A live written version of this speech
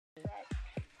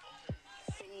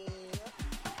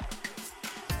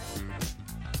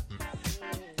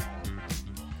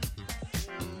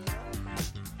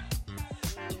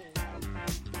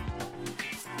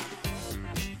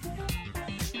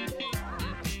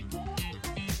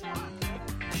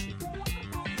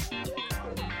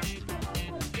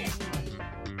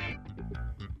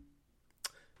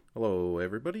Hello,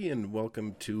 everybody, and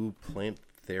welcome to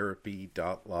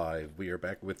PlantTherapy.live. We are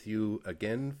back with you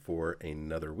again for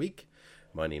another week.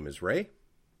 My name is Ray.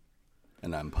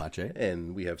 And I'm Pache.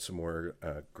 And we have some more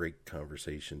great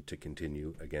conversation to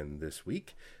continue again this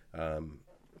week.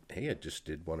 Hey, I just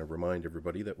did want to remind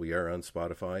everybody that we are on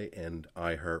Spotify and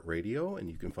iHeartRadio, and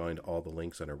you can find all the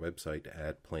links on our website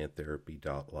at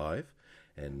PlantTherapy.live.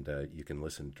 And you can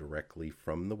listen directly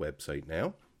from the website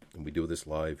now. And we do this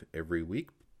live every week.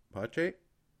 Pache?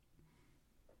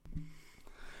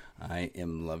 I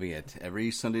am loving it. Every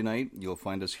Sunday night, you'll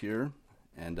find us here.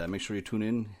 And make sure you tune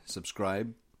in,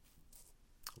 subscribe.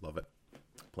 Love it.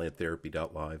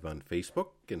 PlantTherapy.live on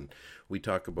Facebook. And we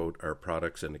talk about our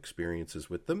products and experiences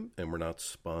with them. And we're not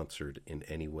sponsored in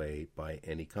any way by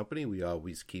any company. We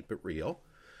always keep it real.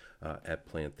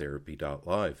 At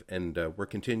PlantTherapy.live. And we're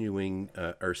continuing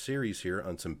our series here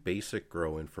on some basic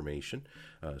grow information,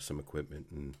 some equipment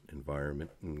and environment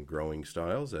and growing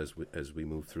styles as we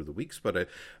move through the weeks. But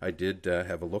I did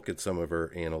have a look at some of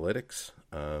our analytics,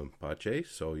 Pache,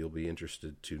 so you'll be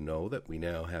interested to know that we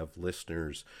now have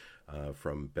listeners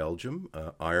from Belgium,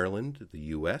 Ireland, the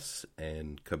U.S.,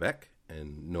 and Quebec,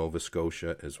 and Nova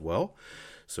Scotia as well.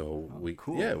 So we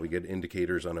get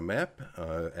indicators on a map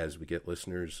as we get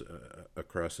listeners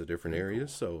across the different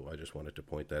areas. So I just wanted to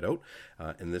point that out.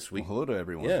 And this week, hello to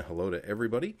everyone. Yeah, hello to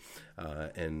everybody.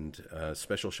 And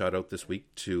special shout out this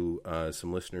week to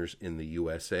some listeners in the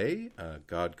USA,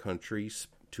 God Country,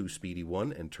 2 Speedy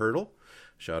 1, and Turtle.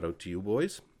 Shout out to you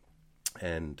boys.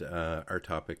 And our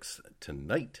topics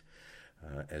tonight,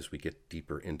 as we get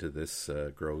deeper into this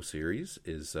grow series,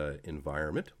 is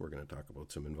environment. We're going to talk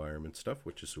about some environment stuff,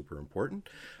 which is super important.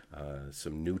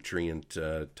 Some nutrient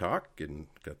talk, and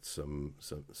got some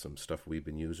stuff we've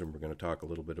been using. We're going to talk a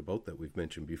little bit about that we've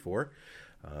mentioned before,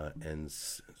 and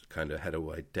kind of how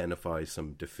to identify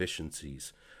some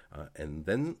deficiencies. And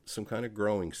then some kind of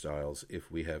growing styles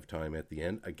if we have time at the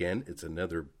end. Again, it's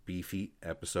another beefy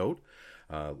episode.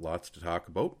 Lots to talk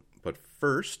about. But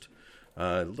first,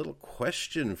 a little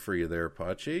question for you there,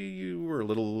 Pache. You were a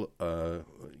little,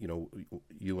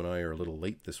 you and I are a little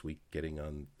late this week getting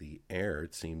on the air.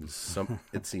 It seems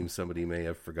somebody may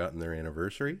have forgotten their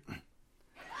anniversary.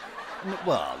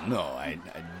 Well, no, I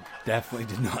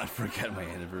definitely did not forget my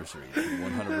anniversary.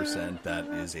 100%, that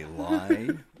is a lie.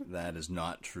 That is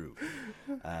not true.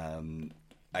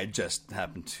 I just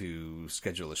happened to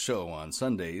schedule a show on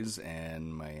Sundays,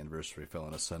 and my anniversary fell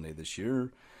on a Sunday this year.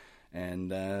 And,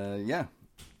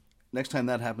 next time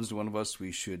that happens to one of us,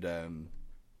 we should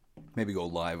maybe go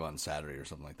live on Saturday or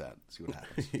something like that. See what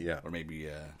happens. Yeah. Or maybe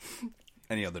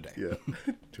any other day. Yeah.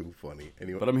 Too funny.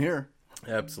 Anyway. But I'm here.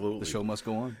 Absolutely. The show must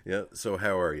go on. Yeah. So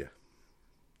how are you?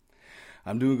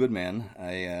 I'm doing good, man.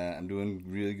 I'm doing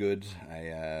really good.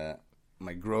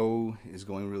 My grow is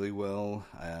going really well.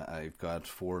 I've got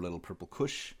 4 little purple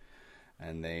kush,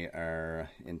 and they are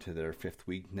into their 5th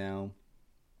week now.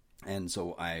 And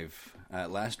so I've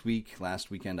last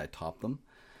weekend I topped them,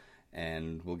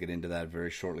 and we'll get into that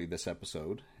very shortly this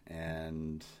episode.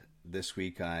 And this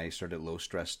week I started low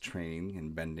stress training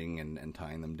and bending and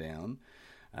tying them down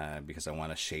because I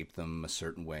want to shape them a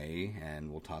certain way.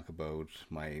 And we'll talk about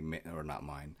not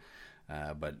mine,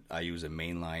 but I use a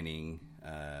mainlining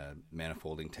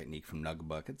manifolding technique from Nug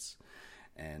Buckets,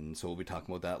 and so we'll be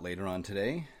talking about that later on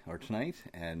today or tonight.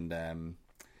 And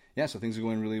so things are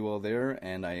going really well there,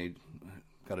 and I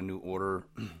got a new order,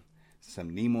 some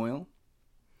neem oil,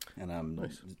 and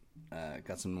Nice.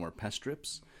 Got some more pest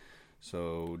strips,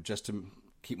 so just to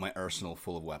keep my arsenal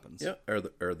full of weapons. Yeah.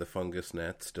 Are the fungus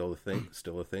gnats still a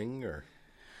thing? Or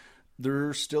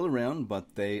They're still around,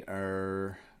 but they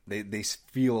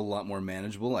feel a lot more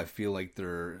manageable. I feel like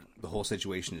the whole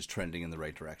situation is trending in the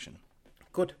right direction.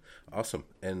 Good. Awesome.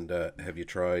 And have you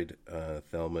tried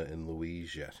Thelma and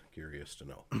Louise yet? Curious to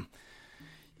know.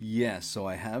 Yes, so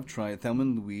I have tried. Thelma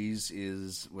and Louise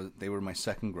they were my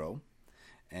second grow,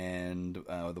 and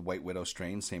the White Widow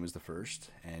strain, same as the first.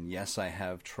 And yes, I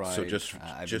have tried. So just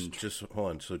hold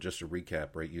on. So just to recap,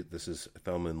 right? This is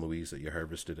Thelma and Louise that you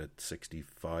harvested at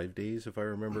 65 days, if I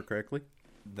remember correctly.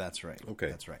 That's right. Okay.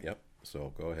 That's right. Yep.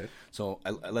 So go ahead. So I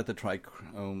let the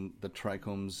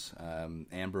trichomes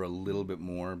amber a little bit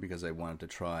more because I wanted to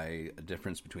try a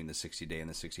difference between the 60-day and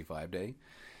the 65-day,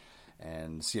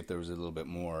 and see if there was a little bit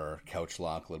more couch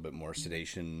lock, a little bit more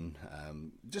sedation,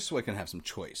 just so I can have some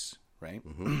choice, right?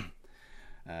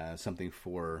 Mm-hmm. Something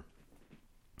for,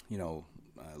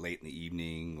 late in the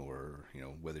evening, or,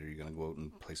 whether you're going to go out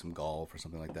and play some golf or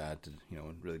something like that. It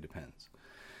really depends.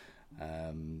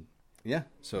 Yeah,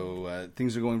 so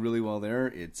things are going really well there.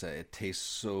 It tastes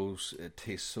so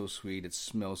sweet. It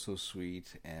smells so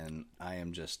sweet, and I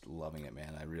am just loving it,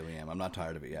 man. I really am. I'm not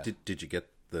tired of it yet. Did you get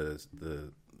the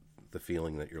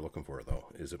feeling that you're looking for though?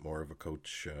 Is it more of a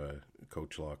coach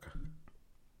lock?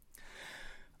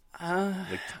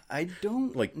 I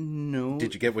don't know.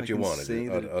 Did you get what you wanted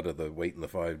out of the waiting the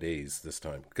 5 days this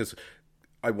time? Because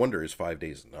I wonder, is 5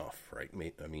 days enough? Right?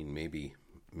 I mean, maybe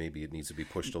it needs to be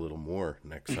pushed a little more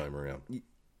next time around.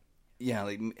 Yeah,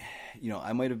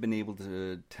 I might have been able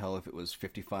to tell if it was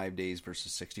 55 days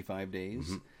versus 65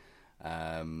 days,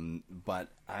 but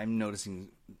I'm noticing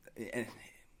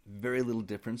very little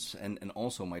difference, and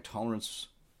also my tolerance,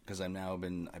 because I've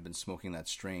been smoking that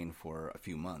strain for a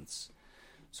few months.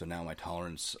 So now my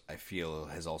tolerance, I feel,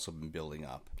 has also been building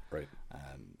up. Right.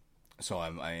 So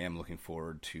I am looking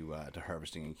forward to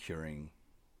harvesting and curing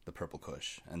the Purple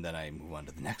Kush, and then I move on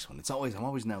to the next one. I'm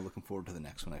always now looking forward to the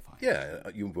next one I find. Yeah,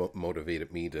 you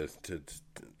motivated me to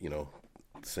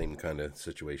same kind of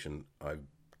situation. I'm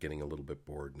getting a little bit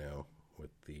bored now with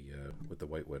the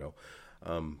White Widow.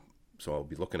 So I'll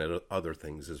be looking at other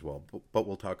things as well, but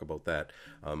we'll talk about that.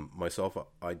 Myself,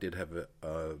 I did have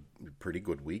a pretty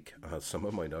good week. Some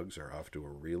of my nugs are off to a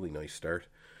really nice start.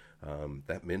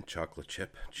 That mint chocolate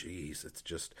chip, geez, it's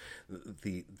just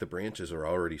the branches are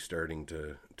already starting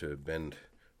to bend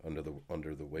under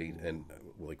the weight, and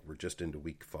like we're just into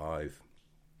week 5.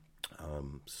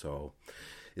 So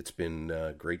it's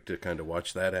been great to kind of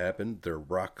watch that happen. They're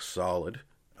rock solid.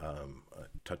 I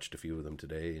touched a few of them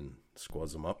today and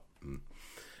squaz them up.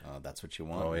 That's what you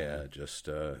want. Oh yeah, just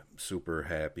super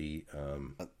happy.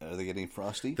 Are they getting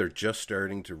frosty? They're just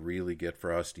starting to really get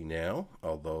frosty now,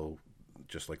 although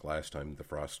just like last time, the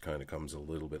frost kind of comes a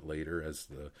little bit later as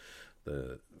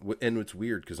and it's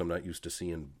weird because I'm not used to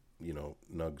seeing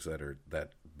nugs that are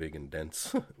that big and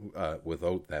dense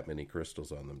without that many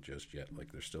crystals on them just yet.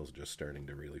 Like they're still just starting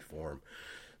to really form.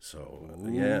 So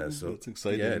so that's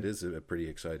exciting. Yeah, it is pretty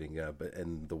exciting. Yeah,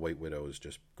 and the White Widow is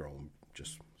just growing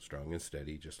just strong and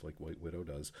steady, just like White Widow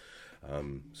does.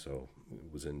 So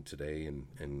it was in today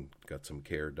and got some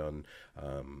care done.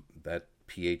 That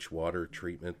pH water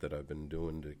treatment that I've been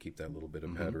doing to keep that little bit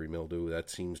of powdery mildew, that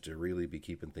seems to really be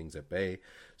keeping things at bay.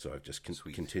 So I've just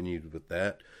continued with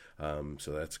that.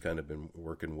 So that's kind of been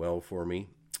working well for me.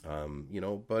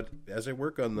 But as I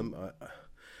work on them,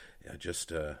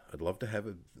 I'd love to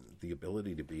have the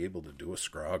ability to be able to do a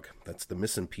scrog. That's the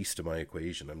missing piece to my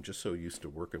equation. I'm just so used to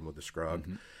working with a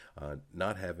scrog.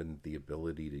 Not having the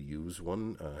ability to use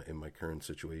one in my current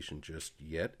situation just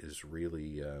yet is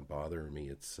really bothering me.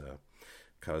 It's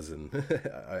causing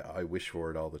I wish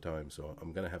for it all the time, so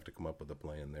I'm going to have to come up with a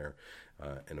plan there.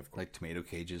 And of course, like tomato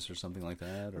cages or something like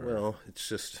that? Or? Well, it's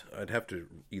just I'd have to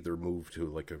either move to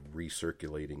like a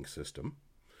recirculating system,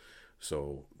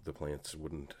 so the plants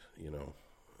wouldn't,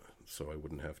 so I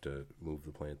wouldn't have to move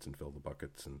the plants and fill the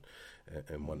buckets and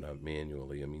whatnot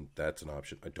manually. I mean, that's an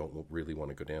option. I don't really want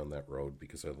to go down that road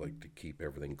because I like to keep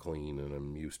everything clean, and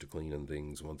I'm used to cleaning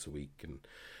things once a week and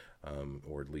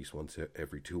or at least once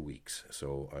every 2 weeks.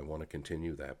 So I want to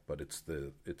continue that, but it's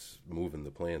moving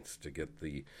the plants to get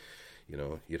the,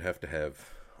 you'd have to have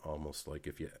almost like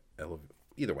if you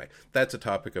either way, that's a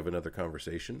topic of another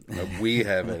conversation. We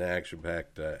have an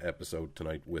action-packed episode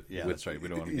tonight with that's right. We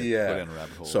don't want to get put in a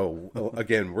rabbit hole. So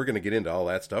again, we're going to get into all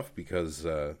that stuff because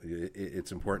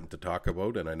it's important to talk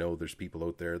about. And I know there's people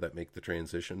out there that make the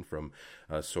transition from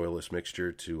soilless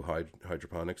mixture to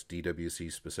hydroponics,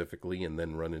 DWC specifically, and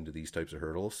then run into these types of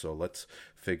hurdles. So let's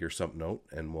figure something out,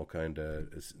 and we'll kind of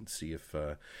see if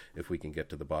we can get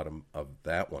to the bottom of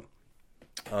that one.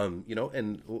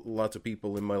 And lots of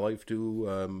people in my life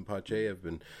too, Pache, have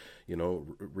been,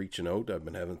 reaching out. I've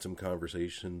been having some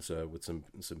conversations with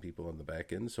some people on the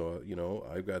back end. So,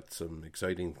 I've got some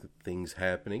exciting things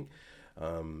happening.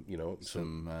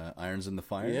 Some irons in the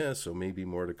fire. Yeah, so maybe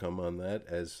more to come on that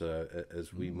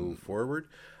as we move forward.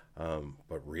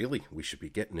 But really, we should be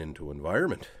getting into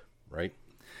environment, right?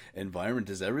 Environment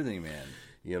is everything,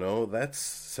 man. That's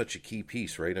such a key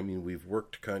piece, right? I mean, we've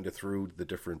worked kind of through the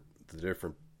different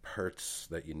parts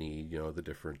that you need, the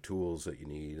different tools that you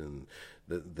need, and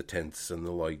the tents and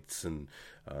the lights and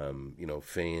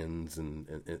fans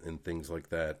and things like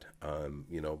that.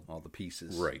 All the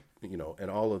pieces, right?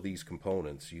 And all of these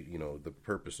components. The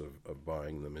purpose of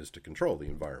buying them is to control the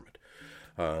environment.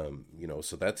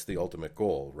 So that's the ultimate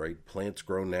goal, right? Plants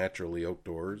grow naturally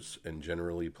outdoors, and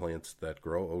generally plants that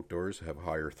grow outdoors have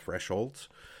higher thresholds.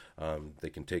 They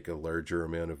can take a larger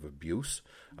amount of abuse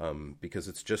because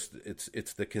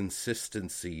it's the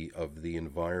consistency of the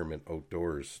environment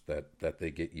outdoors that they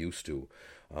get used to,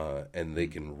 and they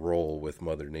can roll with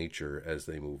Mother Nature as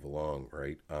they move along,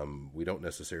 right? We don't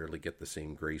necessarily get the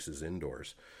same graces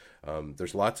indoors.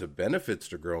 There's lots of benefits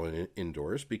to growing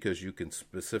indoors because you can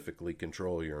specifically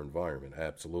control your environment,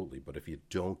 absolutely. But if you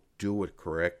don't do it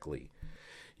correctly,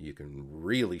 you can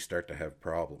really start to have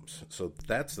problems. So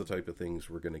that's the type of things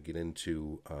we're going to get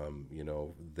into,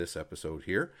 this episode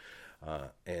here.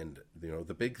 And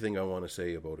the big thing I want to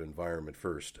say about environment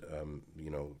first,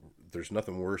 there's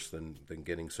nothing worse than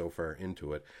getting so far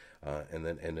into it and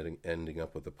then ending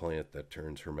up with a plant that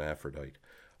turns hermaphrodite.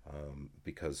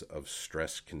 Because of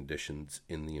stress conditions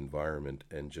in the environment.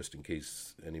 And just in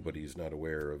case anybody's not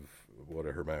aware of what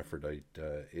a hermaphrodite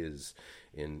is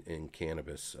in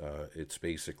cannabis, it's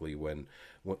basically when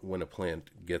a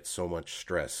plant gets so much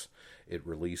stress, it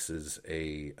releases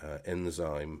a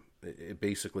enzyme.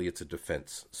 It's a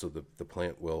defense. So the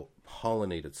plant will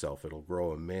pollinate itself. It'll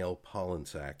grow a male pollen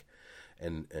sac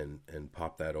and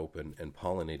pop that open and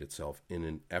pollinate itself in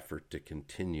an effort to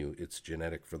continue its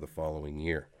genetic for the following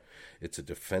year. It's a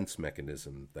defense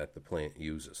mechanism that the plant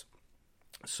uses.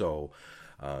 So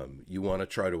you want to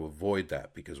try to avoid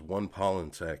that because one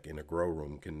pollen sac in a grow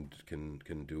room can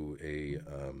do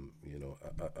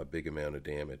a big amount of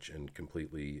damage and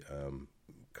completely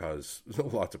cause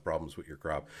lots of problems with your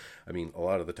crop. I mean, a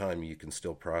lot of the time you can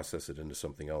still process it into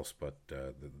something else, but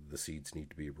the seeds need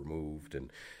to be removed.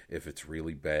 And if it's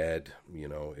really bad,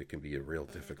 it can be a real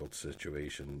difficult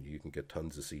situation. You can get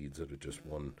tons of seeds out of just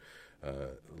one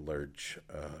large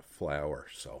flower.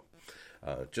 So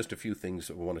just a few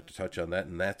things I wanted to touch on that,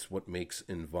 and that's what makes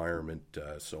environment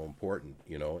so important,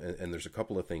 and there's a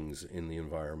couple of things in the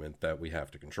environment that we have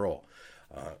to control.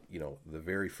 The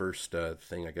very first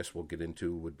thing I guess we'll get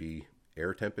into would be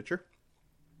air temperature.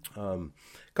 A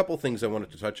couple of things I wanted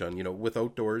to touch on. With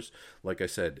outdoors, like I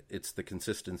said, it's the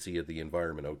consistency of the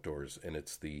environment outdoors, and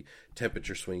it's the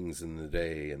temperature swings in the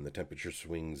day and the temperature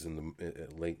swings in the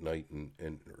late night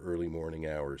and early morning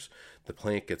hours. The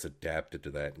plant gets adapted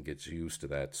to that and gets used to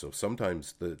that. So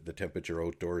sometimes the temperature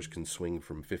outdoors can swing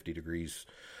from 50 degrees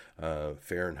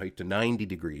Fahrenheit to 90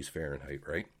 degrees Fahrenheit,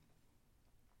 right?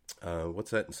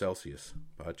 What's that in Celsius,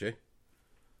 Pache?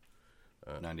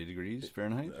 90 degrees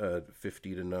Fahrenheit?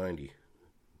 50 to 90.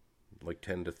 Like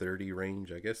 10 to 30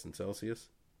 range, I guess, in Celsius.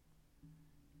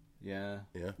 Yeah.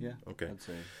 Yeah? Okay. I'd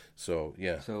say. So,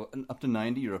 yeah. So up to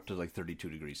 90, you're up to like 32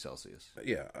 degrees Celsius.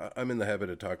 Yeah, I'm in the habit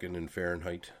of talking in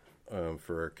Fahrenheit.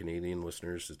 For our Canadian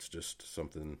listeners, it's just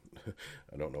something,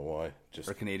 I don't know why. Just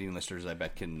our Canadian listeners, I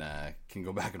bet, can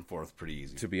go back and forth pretty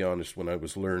easy. To be honest, when I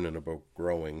was learning about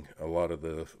growing, a lot of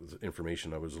the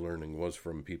information I was learning was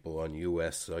from people on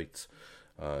U.S. sites.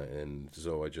 And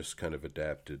so I just kind of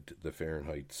adapted the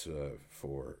Fahrenheits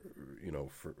for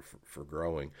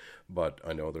growing. But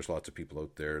I know there's lots of people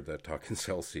out there that talk in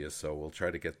Celsius, so we'll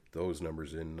try to get those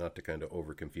numbers in, not to kind of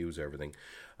over confuse everything.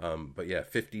 But yeah,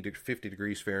 50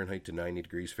 degrees Fahrenheit to 90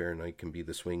 degrees Fahrenheit can be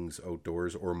the swings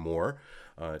outdoors or more.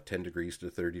 10 degrees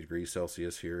to 30 degrees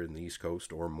Celsius here in the East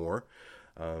Coast or more.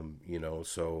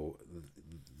 So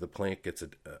the plant gets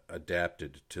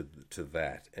adapted to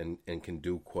that and can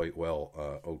do quite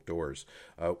well outdoors.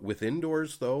 With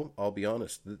indoors, though, I'll be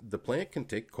honest, the plant can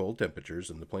take cold temperatures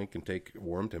and the plant can take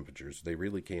warm temperatures. They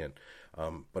really can.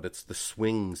 But it's the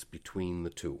swings between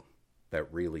the two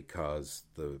that really cause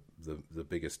the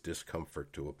biggest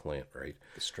discomfort to a plant, right?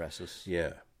 The stresses.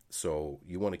 Yeah. So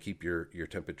you want to keep your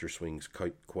temperature swings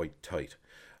quite tight.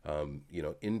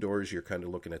 Indoors, you're kind of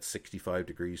looking at 65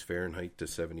 degrees Fahrenheit to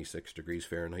 76 degrees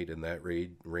Fahrenheit, and that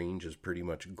range is pretty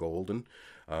much golden.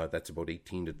 That's about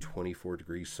 18 to 24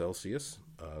 degrees Celsius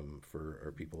for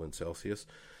our people in Celsius.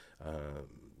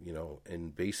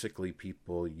 And basically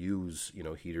people use,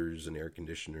 heaters and air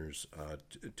conditioners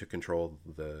to control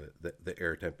the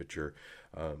air temperature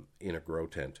in a grow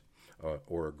tent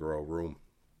or a grow room.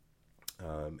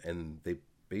 And they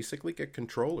basically get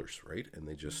controllers, right? And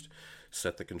they just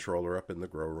set the controller up in the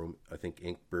grow room. I think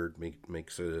Inkbird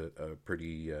makes a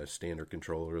pretty standard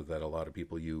controller that a lot of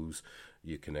people use.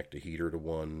 You connect a heater to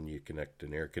one, you connect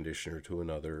an air conditioner to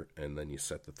another, and then you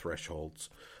set the thresholds.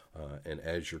 And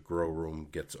as your grow room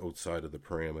gets outside of the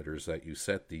parameters that you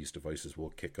set, these devices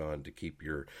will kick on to keep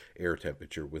your air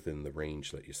temperature within the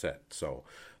range that you set. So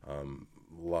a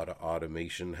lot of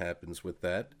automation happens with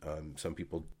that. Some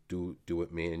people do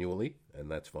it manually,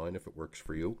 and that's fine if it works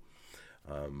for you.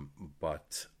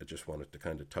 But I just wanted to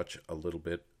kind of touch a little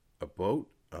bit about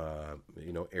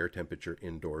air temperature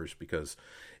indoors, because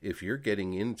if you're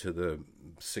getting into the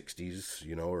 60s,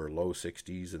 or low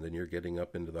 60s, and then you're getting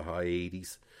up into the high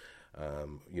 80s,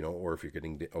 or if you're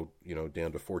getting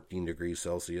down to 14 degrees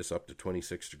Celsius, up to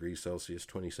 26 degrees Celsius,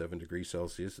 27 degrees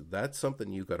Celsius, that's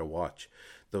something you got to watch.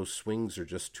 Those swings are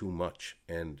just too much,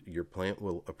 and your plant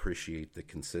will appreciate the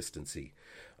consistency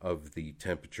of the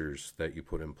temperatures that you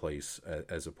put in place,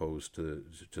 as opposed to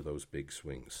those big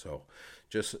swings. So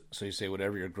you say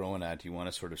whatever you're growing at, you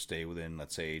want to sort of stay within,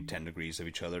 let's say, 10 degrees of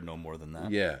each other, no more than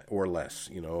that. Yeah, or less.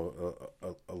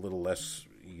 A little less,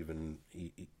 even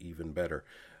better.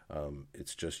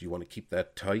 It's just, you want to keep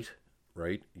that tight,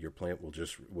 right? Your plant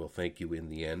will thank you in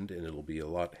the end, and it'll be a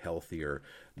lot healthier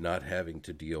not having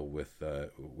to deal with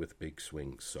big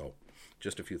swings. So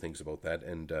just a few things about that.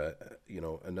 And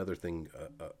another thing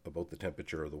about the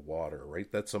temperature of the water,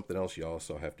 right? That's something else you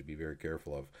also have to be very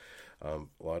careful of.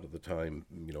 A lot of the time,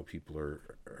 people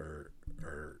are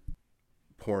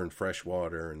pouring fresh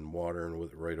water and watering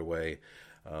with it right away.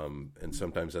 And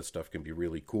sometimes that stuff can be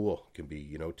really cool. It can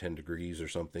be, 10 degrees or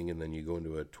something, and then you go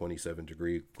into a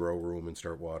 27-degree grow room and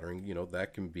start watering.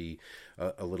 That can be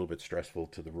a little bit stressful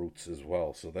to the roots as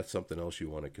well. So that's something else you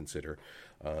want to consider.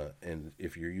 And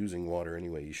if you're using water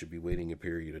anyway, you should be waiting a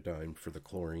period of time for the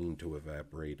chlorine to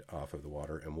evaporate off of the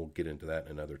water, and we'll get into that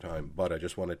another time. But I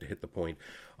just wanted to hit the point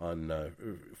on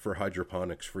for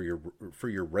hydroponics, for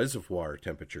your reservoir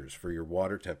temperatures, for your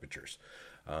water temperatures.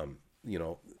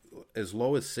 As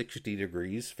low as 60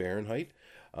 degrees Fahrenheit,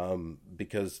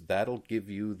 because that'll give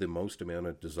you the most amount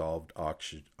of dissolved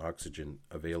oxygen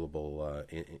available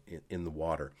in the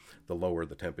water, the lower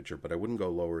the temperature. But I wouldn't go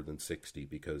lower than 60,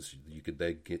 because you could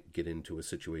then get into a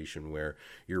situation where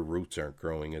your roots aren't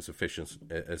growing as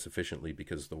efficiently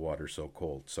because the water's so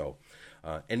cold. So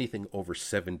anything over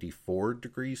 74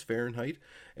 degrees Fahrenheit,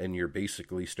 and you're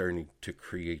basically starting to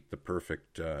create the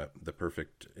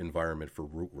perfect environment for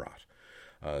root rot.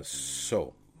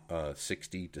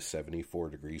 60 to 74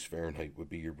 degrees Fahrenheit would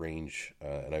be your range,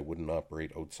 and I wouldn't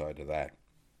operate outside of that.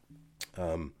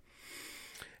 And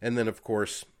then, of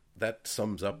course, that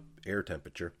sums up air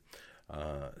temperature.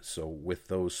 So with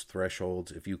those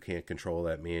thresholds, if you can't control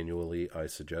that manually, I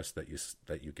suggest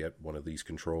that you get one of these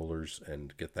controllers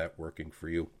and get that working for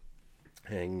you.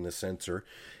 Hang the sensor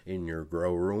in your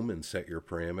grow room and set your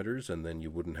parameters, and then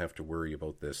you wouldn't have to worry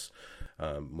about this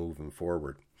moving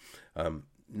forward.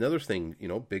 Another thing,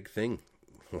 big thing,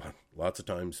 lots of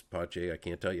times, Pache, I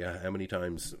can't tell you how many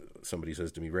times somebody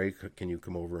says to me, Ray, can you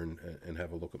come over and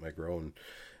have a look at my grow and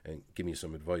give me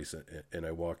some advice? And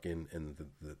I walk in, and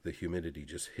the humidity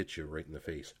just hits you right in the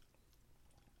face.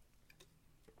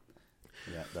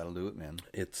 Yeah, that'll do it, man.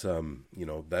 It's,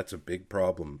 that's a big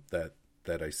problem that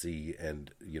I see, and,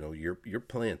 your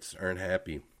plants aren't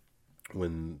happy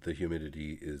when the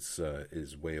humidity is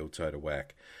way outside of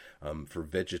whack. For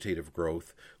vegetative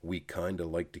growth, we kind of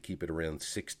like to keep it around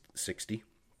 60%.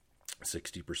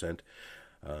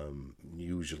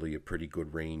 Usually a pretty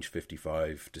good range,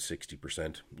 55 to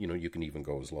 60%. You can even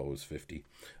go as low as 50.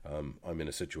 I'm in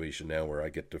a situation now where I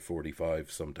get to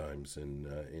 45 sometimes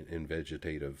in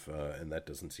vegetative, and that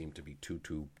doesn't seem to be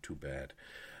too bad.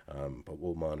 But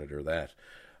we'll monitor that.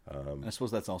 I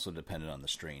suppose that's also dependent on the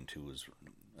strain too,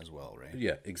 as well, right?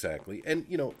 Yeah, exactly. And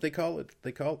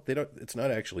it's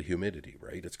not actually humidity,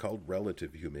 right? It's called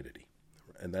relative humidity.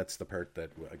 And that's the part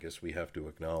that I guess we have to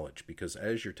acknowledge, because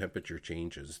as your temperature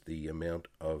changes, the amount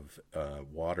of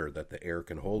water that the air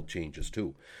can hold changes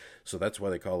too. So that's why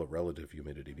they call it relative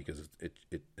humidity, because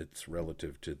it's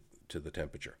relative to the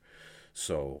temperature.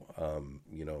 So,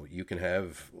 you can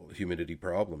have humidity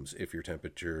problems if your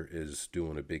temperature is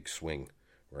doing a big swing,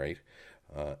 right?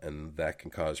 And that can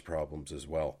cause problems as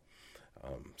well.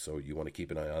 So you want to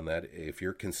keep an eye on that. If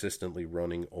you're consistently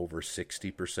running over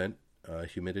 60%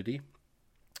 humidity,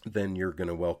 then you're going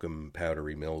to welcome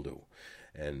powdery mildew.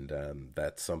 And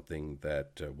that's something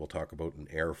that we'll talk about in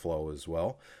airflow as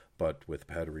well. But with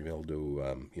powdery mildew,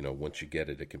 once you get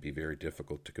it, it can be very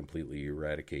difficult to completely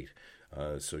eradicate.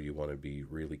 So you want to be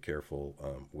really careful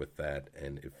with that.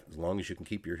 And as long as you can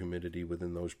keep your humidity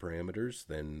within those parameters,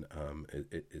 then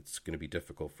it's going to be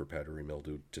difficult for powdery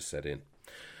mildew to set in.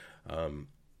 And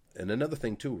another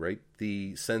thing too, right?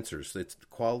 The sensors. It's the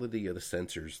quality of the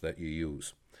sensors that you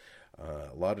use.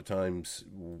 A lot of times,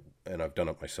 and I've done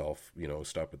it myself,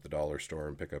 stop at the dollar store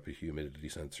and pick up a humidity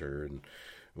sensor and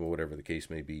whatever the case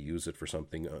may be, use it for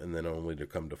something, and then only to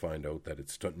come to find out that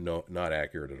it's not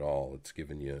accurate at all. It's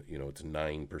giving you, it's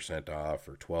 9% off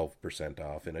or 12%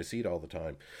 off, and I see it all the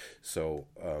time. So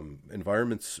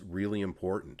environment's really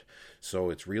important. So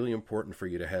it's really important for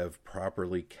you to have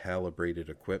properly calibrated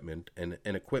equipment and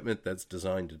equipment that's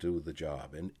designed to do the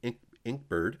job. And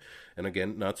Inkbird, and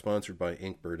again, not sponsored by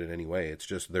Inkbird in any way. It's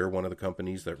just they're one of the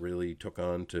companies that really took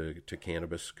on to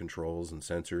cannabis controls and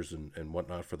sensors and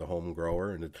whatnot for the home grower,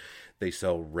 and they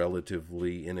sell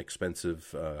relatively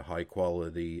inexpensive,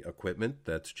 high-quality equipment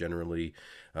that's generally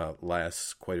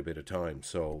lasts quite a bit of time.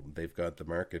 So they've got the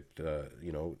market,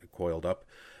 coiled up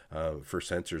for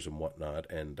sensors and whatnot,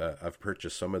 and I've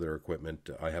purchased some of their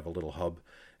equipment. I have a little hub,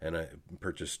 and I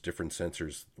purchased different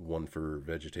sensors, one for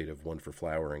vegetative, one for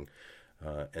flowering,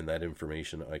 and that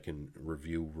information I can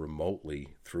review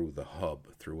remotely through the hub,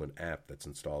 through an app that's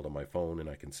installed on my phone, and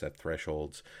I can set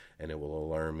thresholds, and it will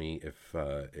alarm me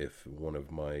if one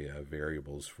of my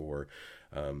variables for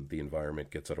the environment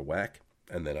gets out of whack,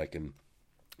 and then I can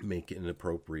make an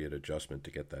appropriate adjustment to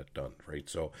get that done, right?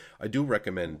 So I do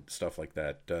recommend stuff like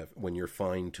that when you're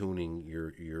fine-tuning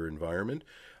your environment,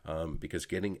 because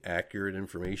getting accurate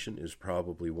information is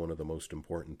probably one of the most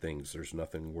important things. There's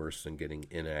nothing worse than getting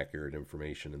inaccurate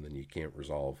information and then you can't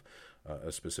resolve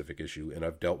a specific issue. And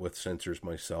I've dealt with sensors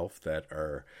myself that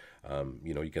are,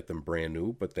 you get them brand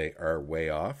new, but they are way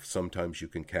off. Sometimes you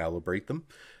can calibrate them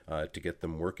to get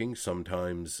them working.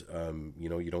 Sometimes,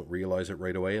 you don't realize it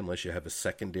right away unless you have a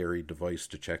secondary device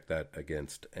to check that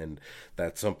against. And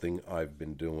that's something I've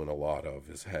been doing a lot of,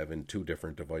 is having two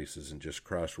different devices and just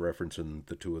cross-referencing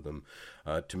the two of them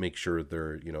to make sure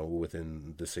they're,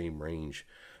 within the same range.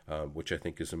 Which I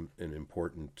think is an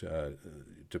important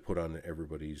to put on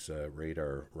everybody's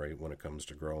radar, right, when it comes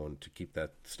to growing, to keep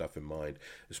that stuff in mind,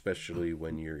 especially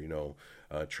when you're,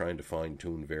 trying to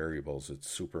fine-tune variables. It's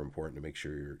super important to make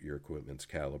sure your equipment's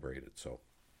calibrated. So,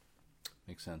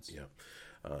 makes sense.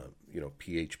 Yeah,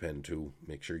 pH pen too.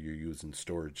 Make sure you're using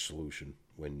storage solution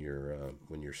when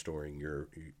you're storing your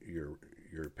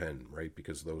pen, right?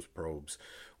 Because those probes,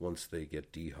 once they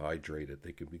get dehydrated,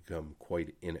 they can become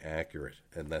quite inaccurate,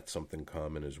 and that's something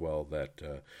common as well that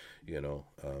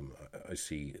I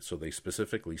see. So they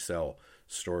specifically sell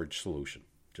storage solution.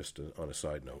 Just on a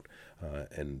side note,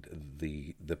 and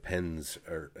the pens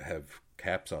have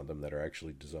caps on them that are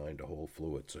actually designed to hold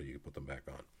fluid, so you put them back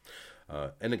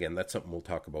on. And again, that's something we'll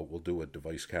talk about. We'll do a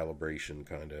device calibration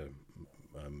kind of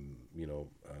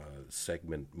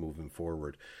segment moving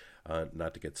forward.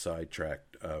 Not to get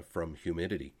sidetracked from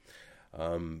humidity.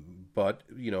 But,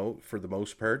 for the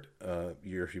most part,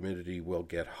 your humidity will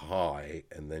get high,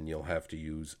 and then you'll have to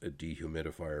use a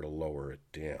dehumidifier to lower it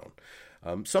down.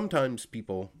 Sometimes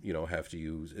people, have to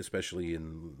use, especially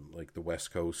in like the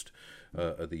West Coast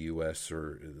of the U.S.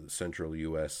 or central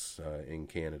U.S. In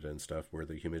Canada and stuff, where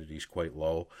the humidity is quite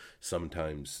low.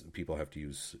 Sometimes people have to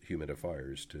use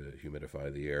humidifiers to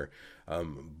humidify the air,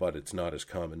 but it's not as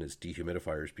common as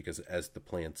dehumidifiers, because as the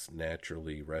plants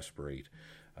naturally respirate,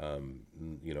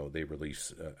 they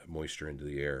release moisture into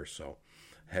the air. So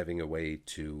having a way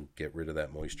to get rid of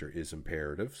that moisture is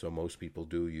imperative. So most people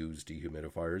do use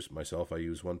dehumidifiers. Myself, I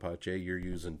use one pot. Jay, you're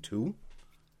using two?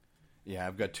 Yeah,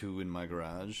 I've got two in my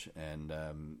garage, and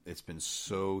it's been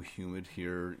so humid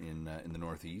here in the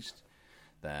Northeast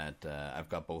that I've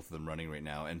got both of them running right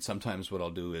now. And sometimes what I'll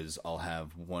do is I'll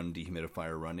have one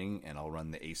dehumidifier running, and I'll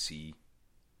run the AC,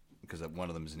 because one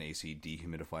of them is an AC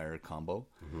dehumidifier combo.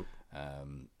 Mm-hmm.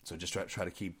 So just try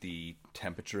to keep the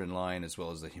temperature in line as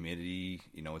well as the humidity.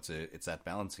 It's that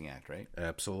balancing act, right?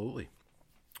 Absolutely.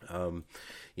 And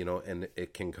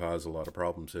it can cause a lot of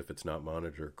problems if it's not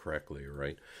monitored correctly,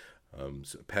 right?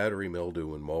 So powdery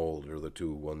mildew and mold are the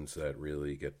two ones that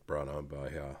really get brought on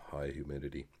by high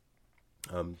humidity.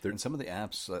 And some of the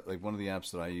apps, like one of the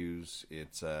apps that I use,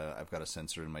 it's I've got a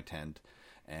sensor in my tent,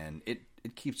 and it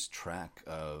keeps track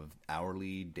of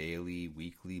hourly, daily,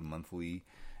 weekly, monthly.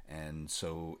 And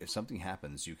so if something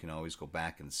happens, you can always go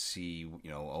back and see,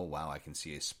 oh, wow, I can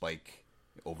see a spike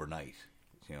overnight.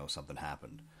 Something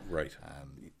happened. Right.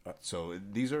 So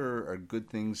these are good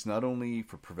things, not only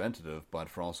for preventative, but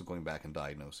for also going back and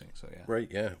diagnosing. So, yeah. Right,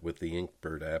 yeah. With the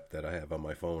Inkbird app that I have on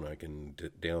my phone, I can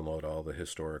download all the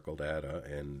historical data,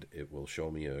 and it will show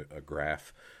me a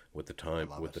graph with the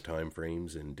time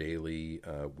frames in daily,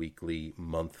 weekly,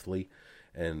 monthly.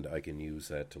 And I can use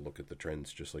that to look at the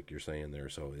trends, just like you're saying there.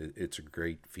 So it's a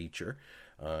great feature,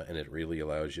 and it really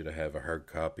allows you to have a hard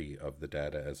copy of the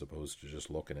data as opposed to just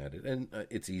looking at it. And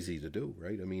it's easy to do,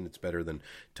 right? I mean, it's better than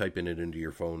typing it into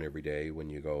your phone every day when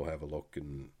you go have a look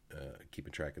and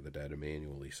keeping track of the data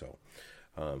manually. So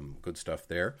good stuff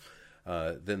there.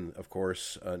 Then, of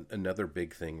course, another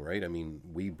big thing, right? I mean,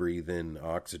 we breathe in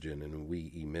oxygen and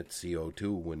we emit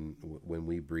CO2 when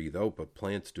we breathe out, but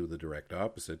plants do the direct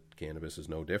opposite. Cannabis is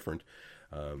no different,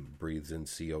 breathes in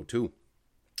CO2,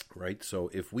 right? So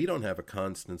if we don't have a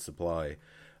constant supply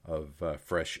of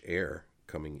fresh air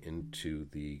coming into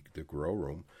the grow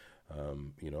room,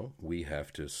 we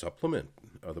have to supplement.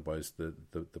 Otherwise, the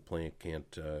plant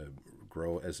can't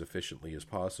grow as efficiently as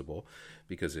possible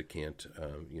because it can't,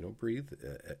 breathe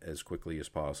as quickly as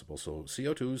possible. So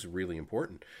CO2 is really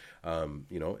important,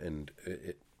 and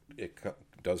it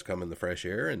does come in the fresh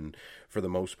air, and for the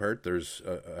most part, there's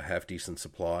a half decent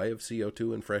supply of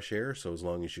CO2 in fresh air. So as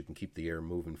long as you can keep the air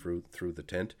moving through the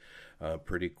tent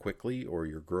pretty quickly, or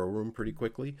your grow room pretty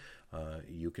quickly,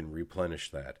 you can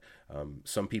replenish that.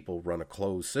 Some people run a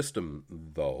closed system,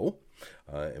 though,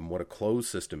 and what a closed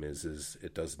system is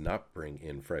it does not bring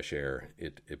in fresh air.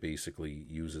 It basically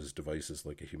uses devices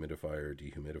like a humidifier,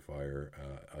 dehumidifier,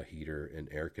 a heater, an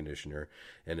air conditioner,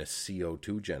 and a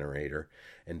CO2 generator,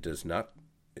 and does not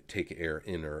take air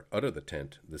in or out of the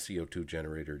tent. The CO2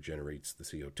 generator generates the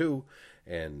CO2,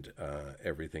 and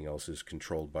everything else is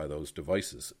controlled by those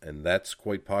devices. And that's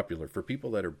quite popular. For people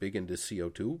that are big into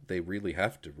CO2, they really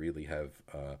have to have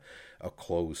a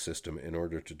closed system in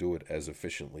order to do it as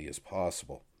efficiently as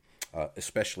possible,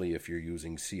 especially if you're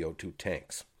using CO2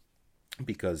 tanks,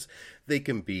 because they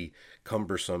can be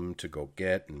cumbersome to go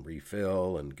get and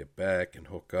refill and get back and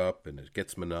hook up, and it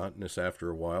gets monotonous after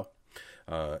a while.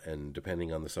 And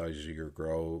depending on the size of your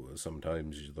grow,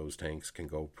 sometimes those tanks can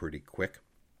go pretty quick.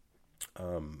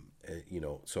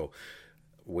 So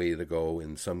way to go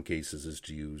in some cases is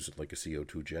to use like a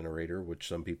CO2 generator, which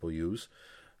some people use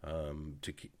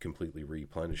to completely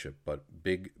replenish it. But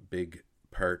big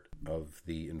part of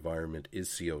the environment is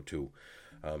CO2.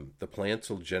 The plants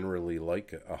will generally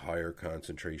like a higher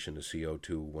concentration of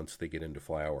CO2 once they get into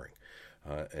flowering.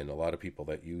 And a lot of people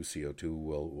that use CO2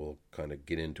 will kind of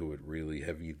get into it really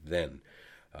heavy then.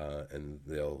 And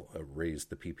they'll raise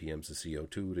the ppms of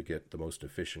CO2 to get the most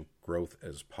efficient growth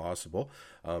as possible.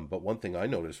 But one thing I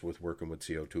noticed with working with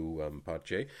CO2,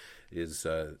 Pache, is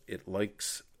it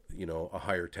likes, a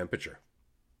higher temperature,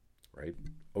 right?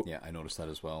 Yeah, I noticed that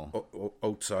as well.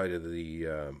 Outside of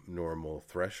the normal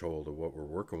threshold of what we're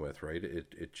working with, right?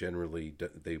 It generally,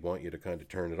 they want you to kind of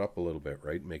turn it up a little bit,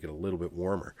 right? Make it a little bit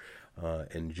warmer.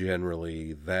 And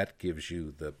generally that gives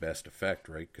you the best effect,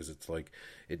 right? Because it's like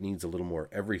it needs a little more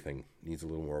everything, needs a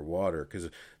little more water, because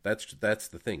that's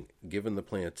the thing. Given the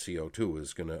plant CO2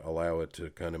 is going to allow it to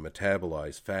kind of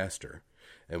metabolize faster.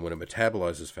 And when it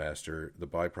metabolizes faster, the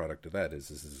byproduct of that is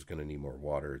this is going to need more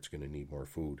water. It's going to need more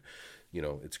food.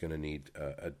 It's going to need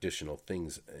additional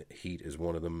things. Heat is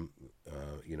one of them.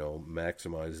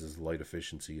 Maximizes light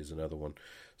efficiency is another one.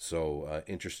 So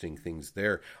interesting things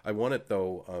there. I wanted,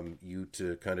 though, you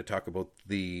to kind of talk about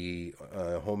the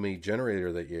homemade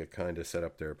generator that you kind of set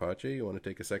up there, Pache. You want to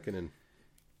take a second and...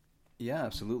 Yeah,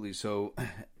 absolutely. So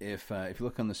if you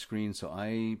look on the screen, so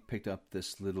I picked up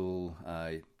this little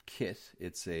kit.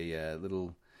 It's a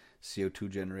little CO2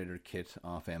 generator kit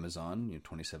off Amazon,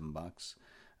 $27.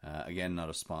 Again, not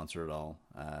a sponsor at all,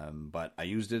 but I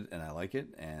used it and I like it,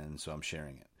 and so I'm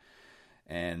sharing it.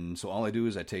 And so all I do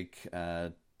is I take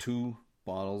two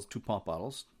pop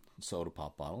bottles, soda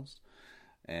pop bottles,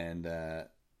 and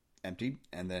empty,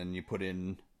 and then you put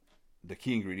in the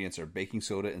key ingredients are baking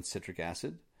soda and citric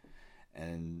acid.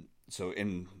 And so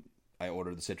I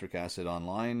ordered the citric acid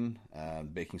online,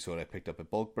 baking soda I picked up at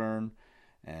Bulk Burn,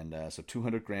 and so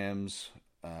 200 grams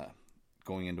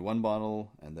going into one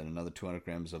bottle, and then another 200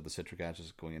 grams of the citric acid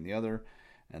going in the other,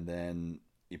 and then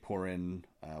you pour in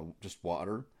just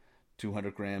water,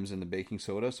 200 grams in the baking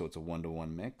soda, so it's a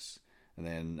 1-to-1 mix, and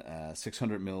then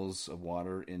 600 mils of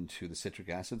water into the citric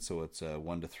acid, so it's a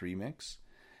 1-to-3 mix,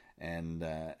 and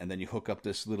then you hook up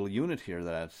this little unit here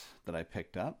that I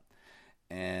picked up.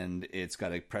 And it's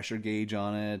got a pressure gauge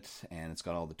on it, and it's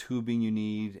got all the tubing you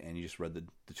need, and you just run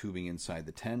the tubing inside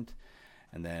the tent.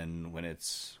 And then when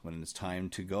it's time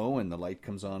to go and the light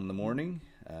comes on in the morning,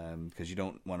 because you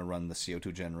don't want to run the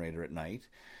CO2 generator at night,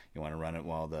 you want to run it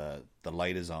while the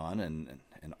light is on,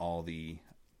 and all the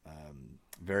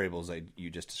variables that you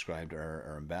just described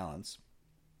are in balance.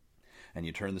 And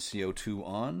you turn the CO2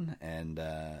 on, and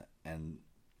the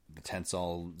tent's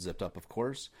all zipped up, of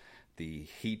course. The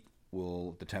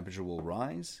temperature will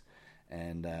rise,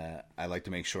 and I like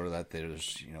to make sure that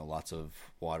there's lots of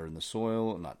water in the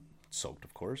soil, not soaked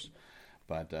of course,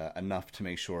 but enough to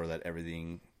make sure that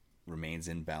everything remains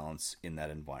in balance in that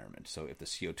environment. So if the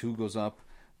CO2 goes up,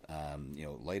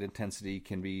 light intensity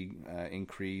can be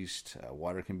increased,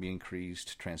 water can be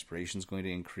increased, transpiration is going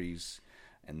to increase,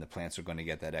 and the plants are going to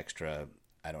get that extra,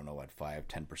 I don't know what,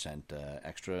 5-10%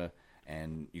 extra,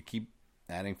 and you keep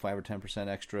adding 5 or 10%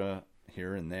 extra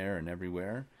here and there and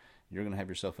everywhere, you're going to have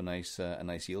yourself a nice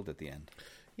yield at the end.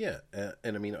 Yeah,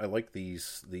 and I mean, I like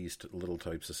these little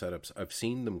types of setups. I've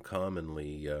seen them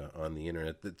commonly on the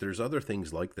internet. There's other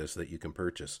things like this that you can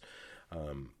purchase.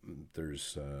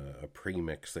 There's a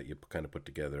premix that you kind of put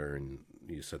together and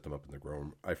you set them up in the grow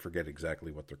room. I forget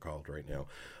exactly what they're called right now.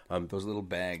 Those little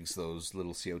bags, those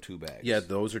little CO2 bags. Yeah,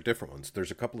 those are different ones.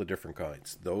 There's a couple of different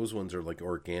kinds. Those ones are like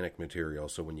organic material.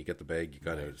 So when you get the bag, you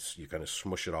kind of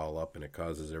smush it all up, and it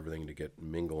causes everything to get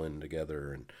mingling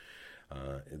together, and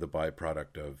the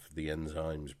byproduct of the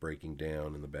enzymes breaking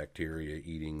down and the bacteria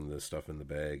eating the stuff in the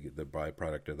bag, the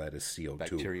byproduct of that is CO2.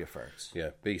 Bacteria farts.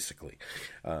 Yeah, basically.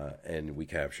 And we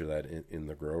capture that in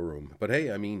the grow room. But hey,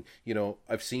 I mean,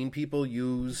 I've seen people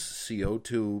use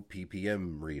CO2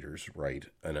 ppm readers, right?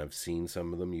 And I've seen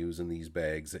some of them using these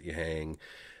bags that you hang.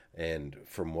 And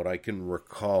from what I can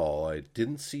recall, I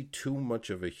didn't see too much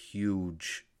of a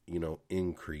huge,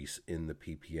 increase in the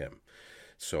ppm.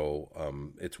 So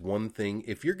it's one thing.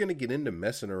 If you're going to get into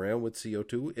messing around with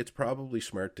CO2, it's probably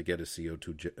smart to get a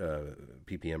CO2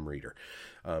 ppm reader.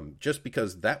 Just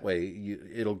because that way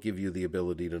it'll give you the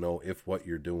ability to know if what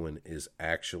you're doing is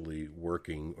actually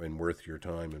working and worth your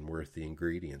time and worth the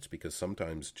ingredients. Because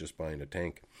sometimes just buying a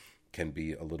tank can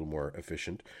be a little more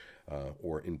efficient.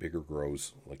 Or in bigger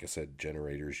grows, like I said,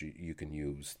 generators you can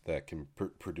use that can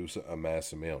produce a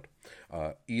mass amount.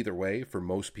 Either way, for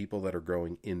most people that are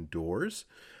growing indoors,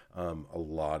 a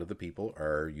lot of the people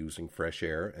are using fresh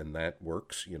air, and that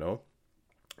works,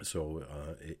 So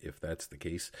if that's the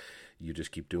case, you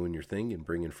just keep doing your thing and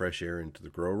bringing fresh air into the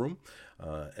grow room.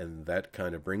 And that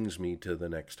kind of brings me to the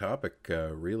next topic,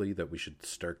 really, that we should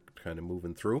start kind of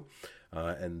moving through,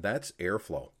 and that's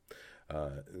airflow.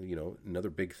 Another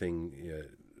big thing,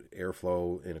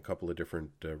 airflow in a couple of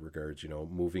different regards,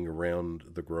 moving around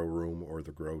the grow room or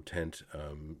the grow tent,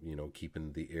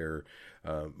 keeping the air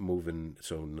moving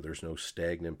so there's no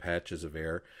stagnant patches of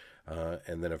air.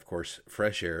 And then, of course,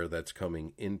 fresh air that's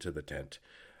coming into the tent.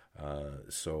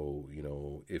 So,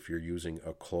 if you're using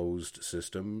a closed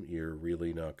system, you're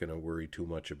really not going to worry too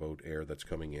much about air that's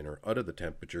coming in or out of the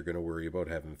tent, but you're going to worry about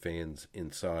having fans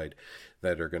inside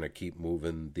that are going to keep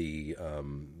moving the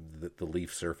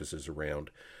leaf surfaces around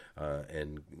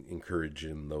and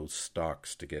encouraging those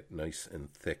stalks to get nice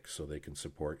and thick so they can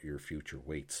support your future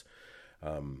weights.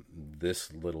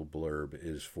 This little blurb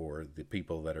is for the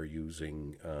people that are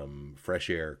using fresh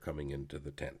air coming into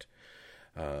the tent.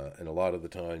 And a lot of the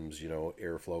times,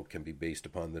 airflow can be based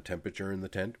upon the temperature in the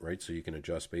tent, right? So you can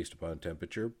adjust based upon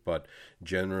temperature. But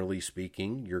generally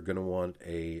speaking, you're going to want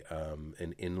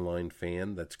an inline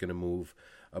fan that's going to move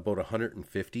about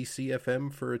 150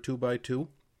 CFM for a 2x2.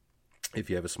 If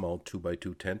you have a small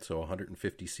 2x2 tent, so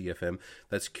 150 CFM,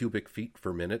 that's cubic feet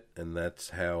per minute, and that's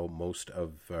how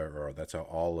that's how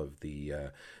all of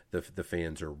the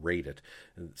fans are rated.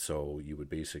 So you would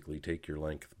basically take your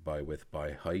length by width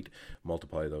by height,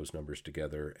 multiply those numbers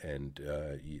together, and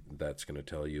that's going to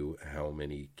tell you how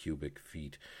many cubic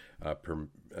feet per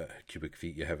cubic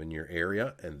feet you have in your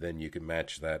area, and then you can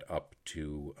match that up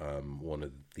to one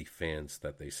of the fans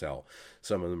that they sell.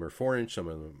 Some of them are 4-inch, some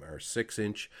of them are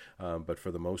 6-inch, but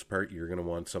for the most part, you're going to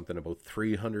want something about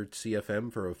 300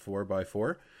 CFM for a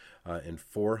 4x4 and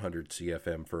 400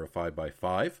 CFM for a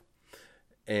 5x5.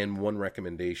 And one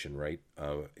recommendation, right?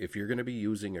 If you're going to be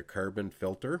using a carbon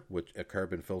filter, which a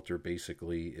carbon filter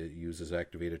basically uses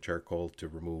activated charcoal to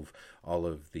remove all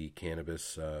of the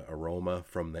cannabis aroma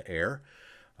from the air.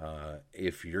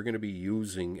 If you're going to be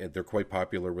using, they're quite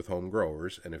popular with home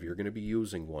growers, and if you're going to be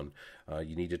using one,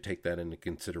 you need to take that into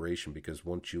consideration, because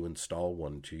once you install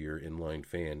one to your inline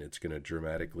fan, it's going to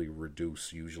dramatically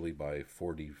reduce, usually by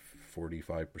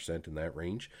 40-45% in that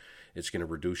range. It's going to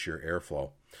reduce your airflow.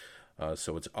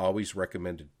 So it's always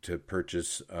recommended to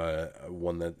purchase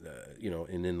one that,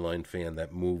 an inline fan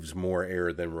that moves more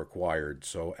air than required.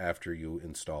 So after you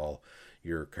install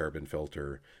your carbon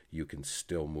filter, you can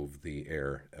still move the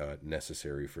air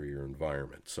necessary for your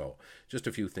environment. So just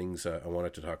a few things I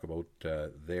wanted to talk about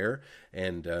there.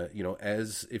 And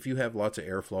as if you have lots of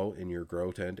airflow in your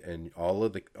grow tent and all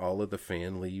of the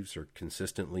fan leaves are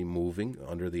consistently moving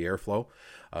under the airflow,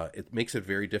 it makes it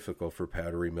very difficult for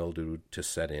powdery mildew to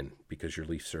set in, because your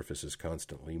leaf surface is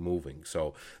constantly moving.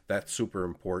 So that's super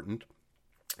important.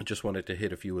 I just wanted to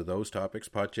hit a few of those topics.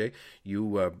 Patje,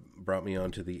 you brought me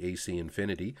onto the AC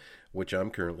Infinity, which I'm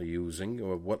currently using.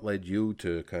 What led you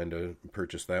to kind of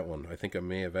purchase that one? I think I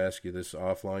may have asked you this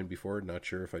offline before. Not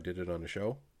sure if I did it on the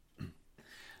show.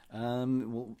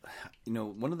 Well,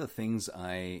 one of the things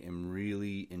I am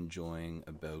really enjoying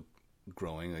about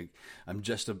growing, like I'm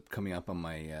just coming up on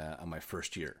my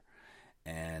first year,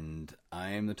 and I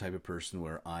am the type of person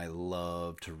where I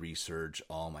love to research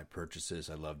all my purchases.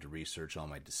 I love to research all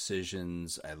my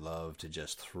decisions. I love to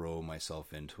just throw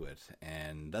myself into it,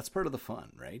 and that's part of the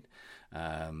fun, right?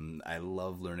 I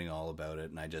love learning all about it,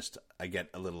 and I get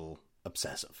a little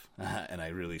obsessive, and I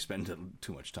really spend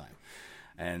too much time.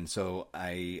 And so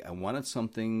I wanted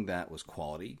something that was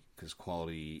quality, because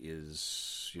quality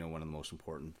is one of the most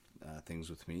important things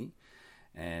with me.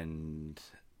 And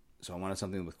so I wanted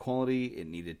something with quality. It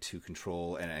needed to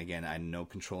control, and again, I know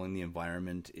controlling the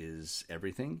environment is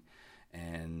everything.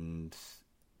 And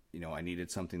I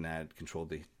needed something that controlled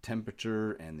the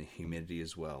temperature and the humidity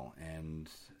as well. And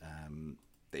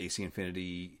the AC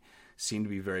Infinity seemed to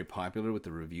be very popular with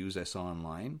the reviews I saw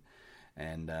online.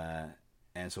 And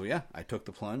so yeah, I took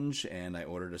the plunge and I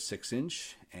ordered a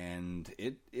 6-inch, and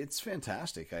it's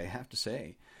fantastic, I have to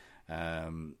say.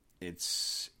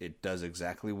 It does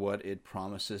exactly what it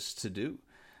promises to do.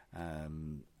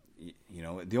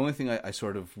 The only thing I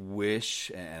sort of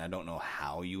wish, and I don't know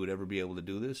how you would ever be able to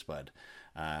do this, but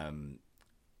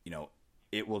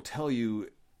it will tell you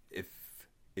if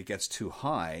it gets too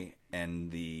high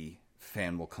and the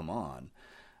fan will come on.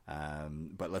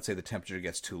 But let's say the temperature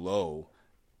gets too low,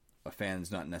 a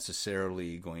fan's not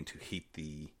necessarily going to heat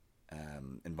the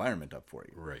environment up for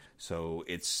you. Right. So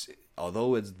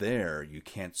although it's there, you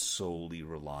can't solely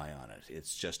rely on it.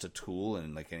 It's just a tool,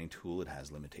 and like any tool, it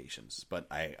has limitations. But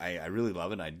I really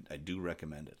love it. I do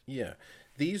recommend it. Yeah.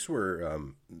 These were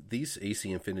these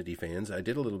AC Infinity fans. I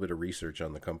did a little bit of research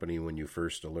on the company when you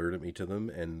first alerted me to them,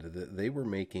 and they were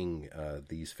making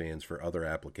these fans for other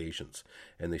applications,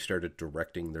 and they started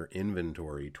directing their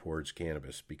inventory towards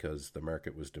cannabis because the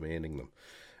market was demanding them.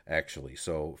 Actually,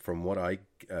 so from what I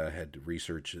had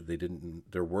researched,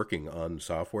 they're working on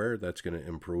software that's going to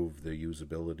improve the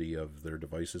usability of their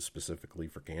devices specifically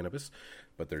for cannabis,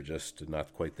 but they're just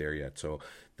not quite there yet. So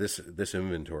this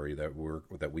inventory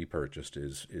that we purchased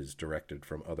is directed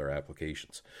from other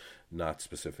applications, not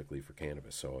specifically for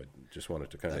cannabis. So I just wanted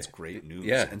to That's great news.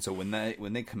 Yeah. And so when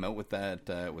they come out with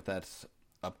that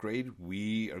upgrade,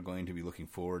 we are going to be looking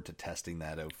forward to testing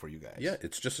that out for you guys. Yeah,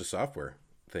 it's just a software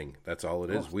thing. That's all it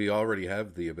is. We already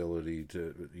have the ability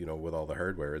to, with all the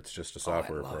hardware. It's just a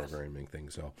software programming thing.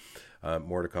 So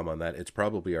more to come on that. It's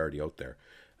probably already out there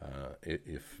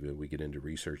if we get into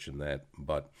research in that.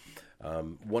 But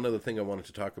one other thing I wanted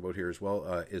to talk about here as well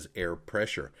is air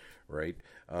pressure, right?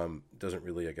 Doesn't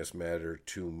really, I guess, matter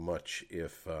too much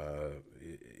if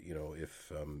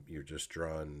you're just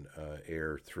drawing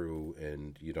air through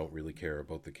and you don't really care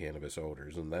about the cannabis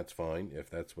odors, and that's fine. If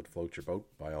that's what floats your boat,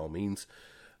 by all means.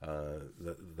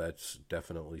 That's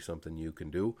definitely something you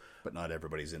can do. But not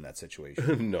everybody's in that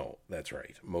situation. No, that's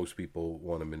right. Most people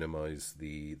want to minimize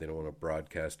they don't want to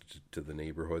broadcast to the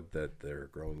neighborhood that they're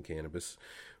growing cannabis.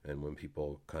 And when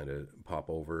people kind of pop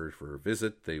over for a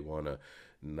visit, they want to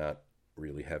not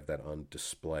really have that on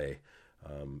display.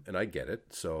 And I get it.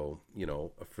 So,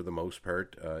 for the most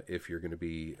part, if you're going to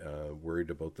be worried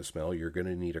about the smell, you're going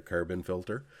to need a carbon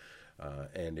filter.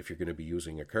 And if you're going to be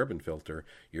using a carbon filter,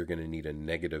 you're going to need a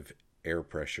negative air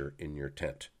pressure in your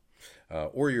tent,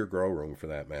 or your grow room for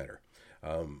that matter.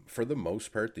 For the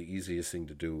most part, the easiest thing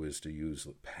to do is to use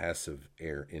passive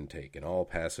air intake. And all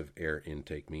passive air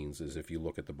intake means is if you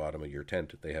look at the bottom of your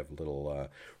tent, they have little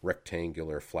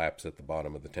rectangular flaps at the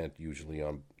bottom of the tent, usually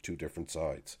on two different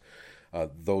sides.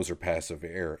 Those are passive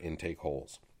air intake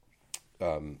holes.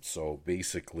 So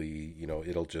basically,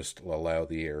 it'll just allow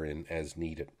the air in as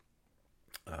needed.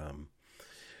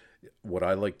 What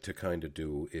I like to kind of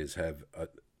do is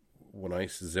when I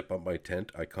zip up my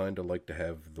tent, I kind of like to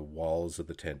have the walls of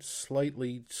the tent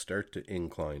slightly start to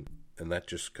incline, and that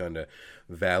just kind of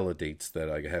validates that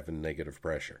I have a negative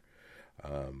pressure.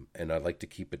 And I like to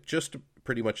keep it just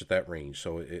pretty much at that range.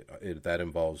 So that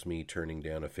involves me turning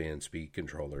down a fan speed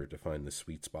controller to find the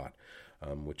sweet spot,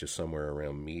 which is somewhere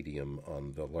around medium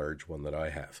on the large one that I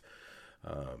have.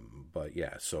 But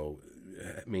yeah, so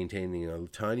maintaining a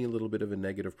tiny little bit of a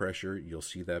negative pressure, you'll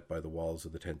see that by the walls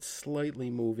of the tent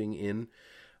slightly moving in.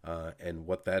 And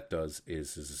what that does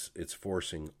is it's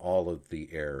forcing all of the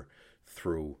air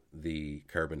through the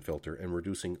carbon filter and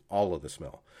reducing all of the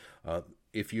smell.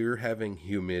 If you're having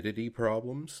humidity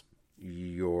problems,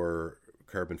 your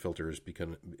carbon filter is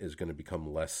going to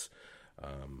become less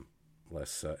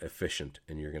efficient,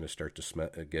 and you're going to start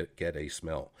to get a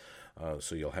smell.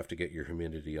 So you'll have to get your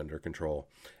humidity under control.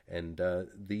 And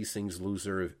these things lose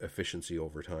their efficiency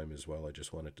over time as well, I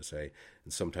just wanted to say.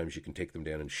 And sometimes you can take them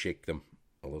down and shake them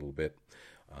a little bit.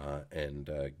 and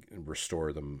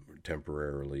restore them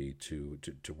temporarily to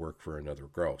work for another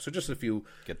grow. So just a few...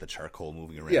 Get the charcoal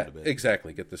moving around a bit.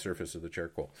 Exactly. Get the surface of the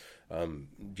charcoal. Do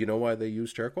you know why they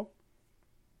use charcoal?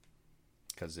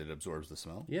 Because it absorbs the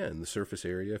smell? Yeah, in the surface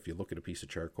area, if you look at a piece of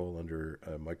charcoal under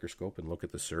a microscope and look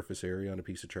at the surface area on a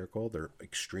piece of charcoal, they're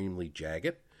extremely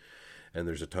jagged, and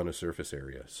there's a ton of surface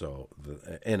area.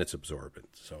 And it's absorbent.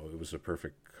 So it was a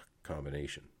perfect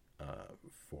combination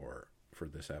for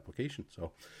this application.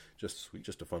 So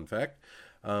just a fun fact.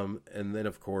 And then,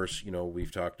 of course,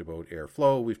 we've talked about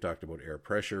airflow, we've talked about air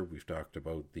pressure, we've talked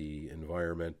about the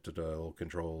environmental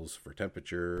controls for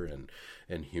temperature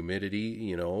and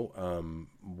humidity.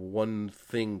 One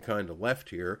thing kind of left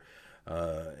here,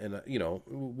 and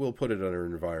we'll put it under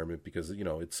environment because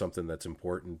it's something that's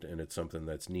important and it's something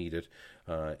that's needed,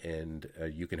 and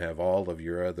you can have all of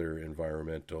your other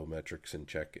environmental metrics in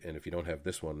check, and if you don't have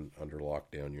this one under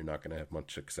lockdown, you're not going to have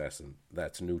much success, and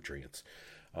that's nutrients.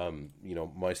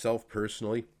 Myself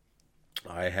personally,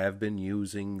 I have been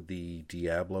using the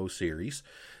Diablo series,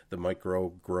 the Micro,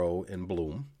 Grow, and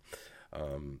Bloom.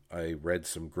 I read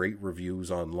some great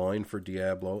reviews online for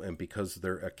Diablo, and because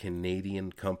they're a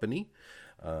Canadian company,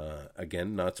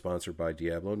 again, not sponsored by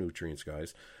Diablo Nutrients,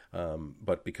 guys,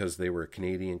 but because they were a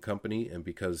Canadian company and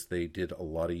because they did a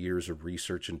lot of years of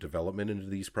research and development into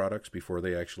these products before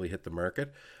they actually hit the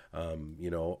market,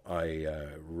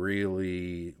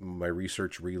 my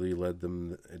research really led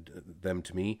them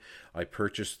to me. I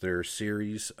purchased their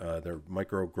series, their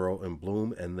Micro, Grow, and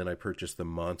Bloom, and then I purchased the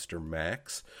Monster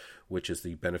Max, which is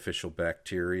the beneficial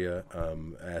bacteria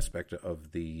aspect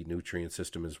of the nutrient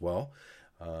system as well.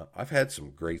 I've had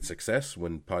some great success.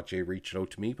 When Pache reached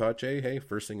out to me, Pache, hey,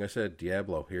 first thing I said,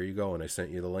 Diablo, here you go, and I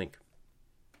sent you the link.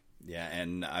 Yeah,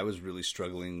 and I was really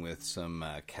struggling with some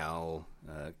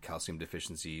calcium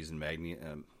deficiencies and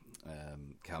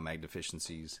CalMag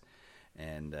deficiencies,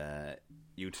 and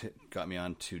you got me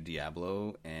on to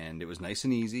Diablo, and it was nice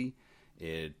and easy.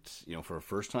 It, for a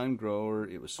first-time grower,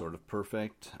 it was sort of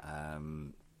perfect.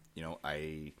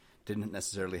 I didn't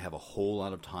necessarily have a whole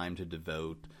lot of time to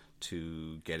devote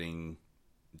to getting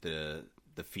the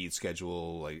feed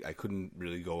schedule. I couldn't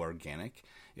really go organic.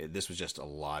 This was just a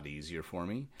lot easier for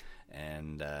me,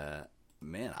 and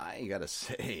man, I gotta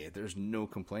say, there's no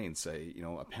complaints. A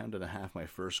pound and a half my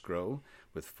first grow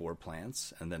with 4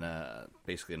 plants, and then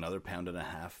basically another pound and a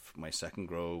half my second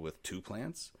grow with 2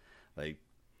 plants.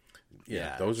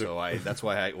 That's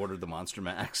why I ordered the Monster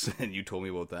Max, and you told me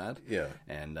about that. Yeah,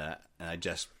 and I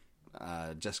just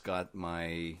got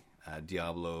my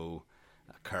Diablo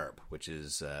carb, which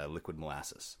is liquid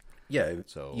molasses. Yeah,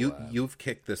 so you've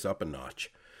kicked this up a notch.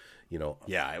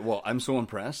 Yeah, well, I'm so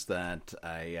impressed that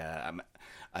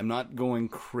I'm not going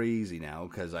crazy now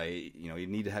because you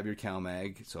need to have your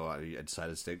CalMag, so I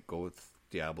decided to go with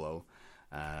Diablo,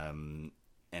 and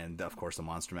of course the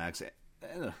Monster Max.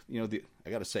 I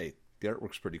got to say the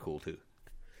artwork's pretty cool too.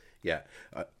 Yeah,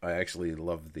 I actually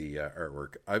love the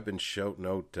artwork. I've been shouting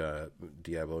out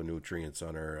Diablo Nutrients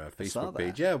on our Facebook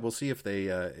page. Yeah, we'll see if they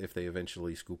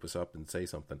eventually scoop us up and say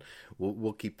something.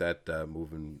 We'll keep that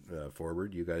moving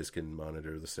forward. You guys can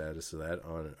monitor the status of that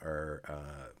on our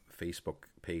Facebook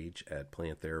page at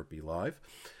Plant Therapy Live.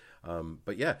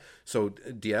 But yeah, so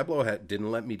Diablo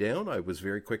didn't let me down. I was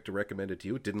very quick to recommend it to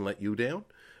you. It didn't let you down.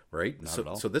 Right. Not at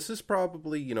all. So this is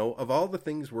probably, of all the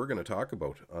things we're going to talk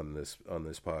about on this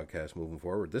podcast moving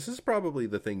forward, this is probably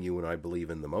the thing you and I believe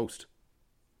in the most.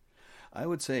 I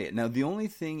would say. Now, the only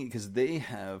thing, because they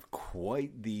have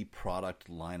quite the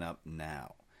product lineup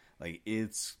now.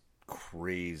 It's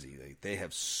crazy. They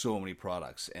have so many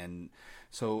products. And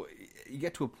so you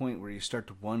get to a point where you start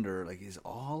to wonder, is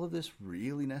all of this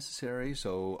really necessary?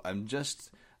 So I'm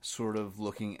just sort of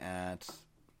looking at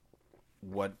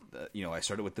what I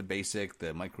started with the basic,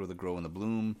 the Micro, the Grow, and the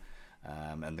Bloom,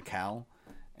 and the Cal,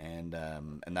 and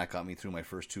that got me through my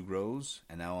first 2 grows.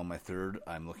 And now on my third,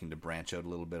 I'm looking to branch out a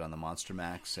little bit on the Monster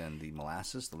Max and the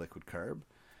molasses, the liquid carb.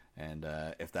 And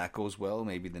if that goes well,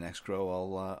 maybe the next grow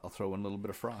I'll throw in a little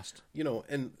bit of frost.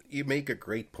 And you make a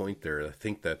great point there. I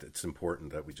think that it's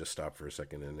important that we just stop for a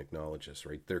second and acknowledge this.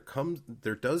 Right,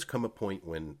 there does come a point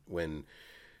when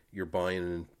you're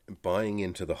buying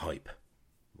into the hype.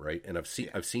 Right, and I've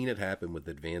seen it happen with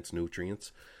advanced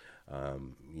nutrients.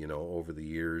 Over the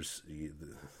years,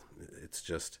 it's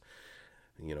just,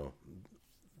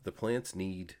 the plants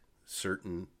need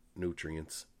certain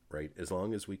nutrients, right? As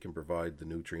long as we can provide the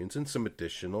nutrients and some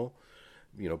additional,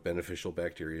 beneficial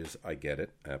bacteria, I get it,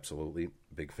 absolutely.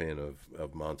 Big fan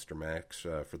of Monster Max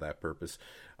for that purpose.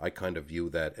 I kind of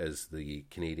view that as the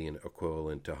Canadian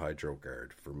equivalent to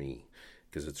HydroGuard for me.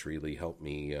 because it's really helped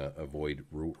me avoid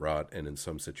root rot. And in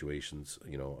some situations,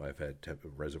 I've had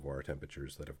reservoir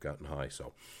temperatures that have gotten high.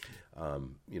 So,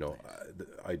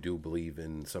 I do believe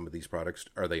in some of these products.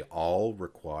 Are they all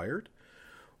required?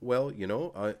 Well,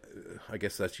 I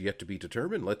guess that's yet to be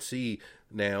determined. Let's see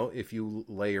now if you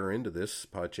layer into this,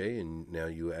 Pache, and now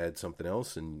you add something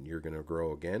else and you're going to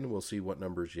grow again. We'll see what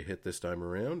numbers you hit this time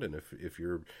around. And if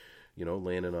you're,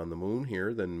 landing on the moon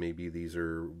here, then maybe these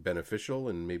are beneficial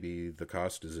and maybe the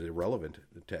cost is irrelevant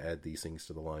to add these things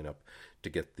to the lineup to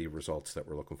get the results that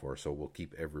we're looking for. So we'll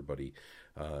keep everybody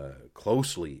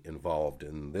closely involved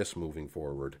in this moving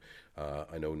forward.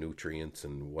 I know nutrients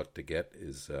and what to get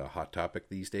is a hot topic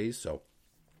these days, so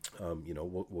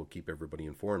we'll keep everybody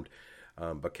informed.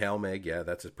 But CalMag, yeah,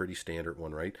 that's a pretty standard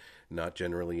one, right? Not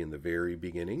generally in the very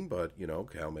beginning, but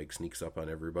CalMag sneaks up on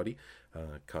everybody.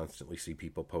 Constantly see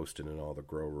people posting in all the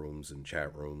grow rooms and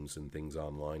chat rooms and things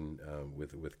online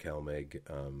with CalMag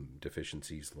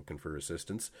deficiencies, looking for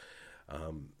assistance.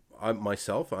 I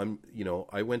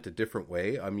went a different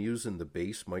way. I'm using the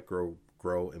base Micro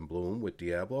Grow and Bloom with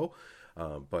Diablo,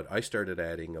 but I started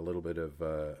adding a little bit of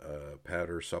a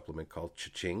powder supplement called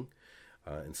Cha-Ching.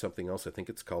 And something else, I think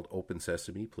it's called Open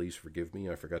Sesame. Please forgive me,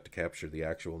 I forgot to capture the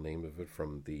actual name of it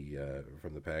from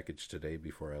the package today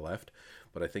before I left.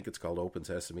 But I think it's called Open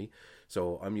Sesame.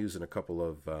 So I'm using a couple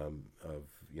of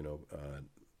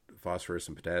phosphorus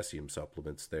and potassium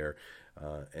supplements there,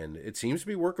 and it seems to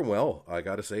be working well. I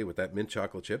got to say, with that mint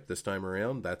chocolate chip this time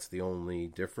around, that's the only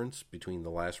difference between the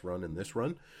last run and this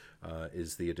run.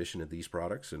 Is the addition of these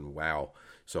products, and wow.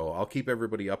 So I'll keep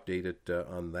everybody updated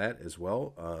on that as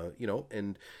well.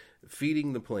 And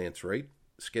feeding the plants, right?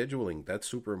 Scheduling, that's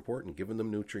super important. Giving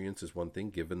them nutrients is one thing.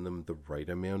 Giving them the right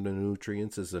amount of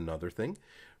nutrients is another thing,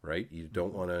 right? You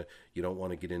don't want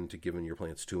to get into giving your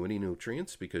plants too many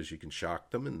nutrients, because you can shock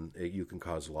them and you can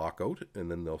cause lockout, and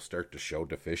then they'll start to show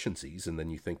deficiencies, and then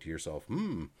you think to yourself,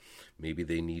 maybe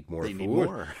they need more food. Need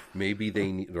more. Maybe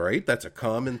they need, right? That's a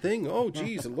common thing. Oh,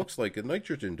 geez, it looks like a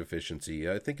nitrogen deficiency.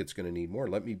 I think it's going to need more.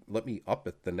 Let me up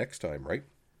it the next time, right?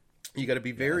 You got to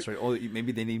be very. That's right. Oh,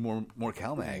 maybe they need more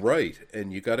CalMag. Right,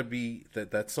 and you got to be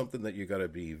that's something that you got to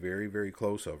be very, very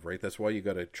close of, right? That's why you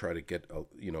got to try to get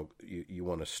you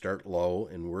want to start low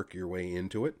and work your way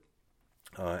into it,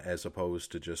 as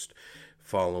opposed to just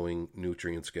following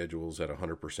nutrient schedules at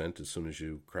 100% as soon as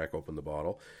you crack open the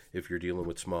bottle. If you're dealing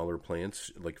with smaller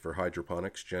plants, like for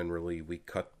hydroponics, generally we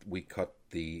cut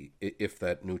the, if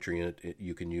that nutrient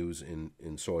you can use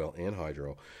in soil and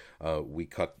hydro, we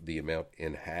cut the amount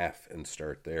in half and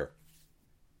start there.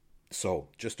 So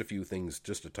just a few things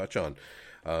just to touch on,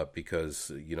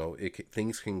 because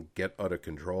things can get out of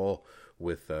control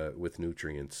with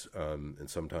nutrients, and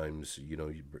sometimes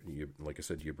you like I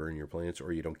said, you burn your plants,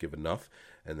 or you don't give enough,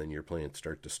 and then your plants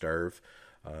start to starve.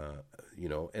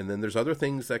 And then there's other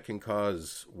things that can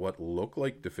cause what look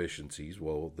like deficiencies.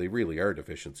 Well, they really are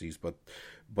deficiencies,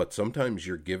 but sometimes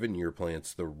you're giving your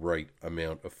plants the right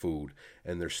amount of food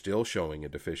and they're still showing a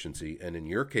deficiency. And in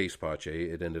your case, Pache,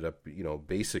 it ended up,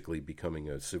 basically becoming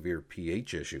a severe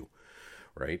pH issue,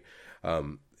 right?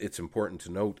 It's important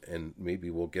to note, and maybe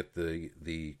we'll get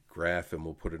the graph and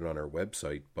we'll put it on our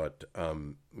website, but,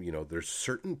 there's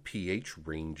certain pH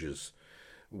ranges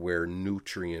where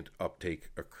nutrient uptake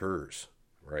occurs,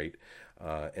 right?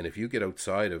 And if you get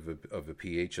outside of a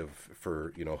pH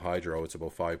for hydro, it's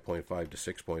about 5.5 to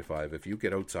 6.5. If you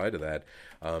get outside of that,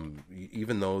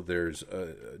 even though there's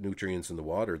nutrients in the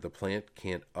water, the plant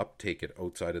can't uptake it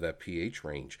outside of that pH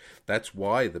range. That's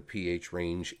why the pH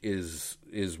range is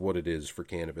what it is for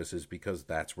cannabis, is because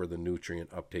that's where the nutrient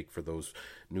uptake for those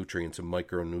nutrients and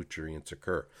micronutrients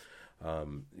occur.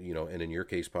 And in your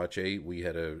case, Pache,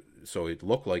 so it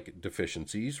looked like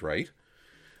deficiencies, right?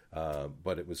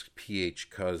 But it was pH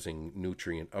causing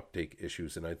nutrient uptake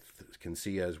issues. And I can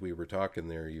see, as we were talking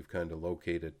there, you've kind of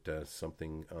located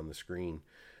something on the screen.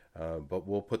 But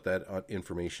we'll put that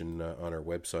information on our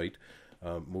website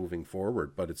moving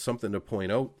forward. But it's something to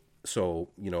point out. So,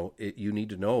 you need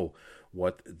to know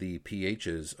what the pH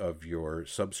is of your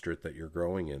substrate that you're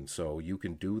growing in. So you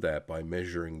can do that by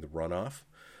measuring the runoff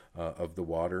of the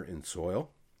water in soil.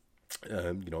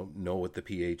 Know what the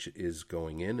pH is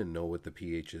going in and know what the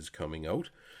pH is coming out.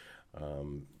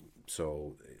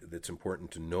 So it's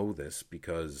important to know this,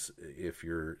 because if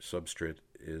your substrate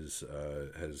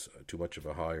has too much of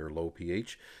a high or low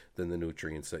pH, then the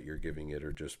nutrients that you're giving it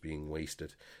are just being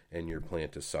wasted and your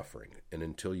plant is suffering. And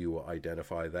until you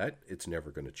identify that, it's never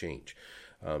going to change.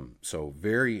 So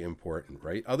very important,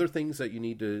 right? Other things that you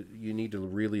need to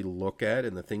really look at,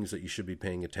 and the things that you should be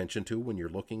paying attention to when you're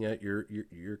looking at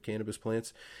your cannabis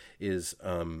plants is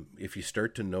if you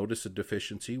start to notice a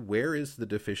deficiency, where is the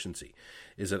deficiency?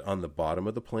 Is it on the bottom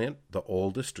of the plant, the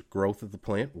oldest growth of the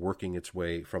plant, working its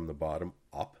way from the bottom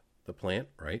up the plant,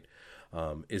 right?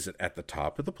 Is it at the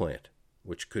top of the plant,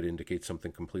 which could indicate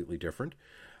something completely different?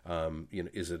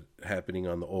 Is it happening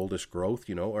on the oldest growth?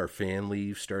 Are fan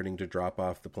leaves starting to drop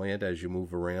off the plant as you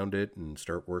move around it and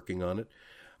start working on it?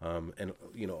 And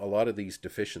a lot of these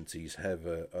deficiencies have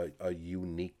a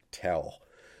unique tell.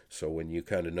 So when you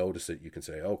kind of notice it, you can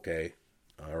say, okay,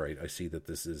 all right, I see that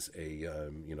this is a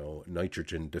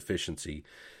nitrogen deficiency.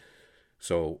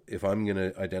 So if I'm going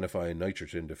to identify a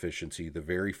nitrogen deficiency, the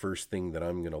very first thing that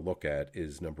I'm going to look at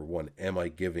is, number one, am I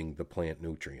giving the plant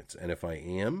nutrients? And if I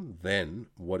am, then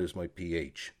what is my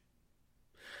pH?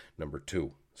 Number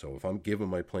two, so if I'm giving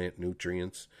my plant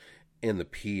nutrients and the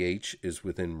pH is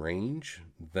within range,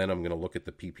 then I'm going to look at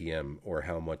the ppm, or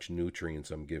how much nutrients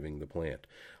I'm giving the plant.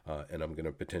 And I'm going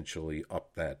to potentially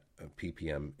up that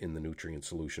ppm in the nutrient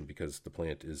solution because the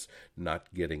plant is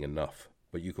not getting enough.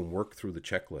 But you can work through the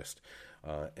checklist.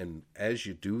 And as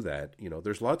you do that,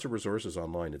 there's lots of resources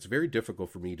online. It's very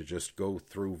difficult for me to just go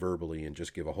through verbally and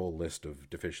just give a whole list of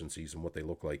deficiencies and what they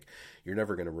look like. You're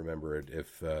never going to remember it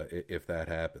if that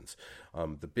happens.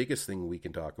 The biggest thing we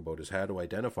can talk about is how to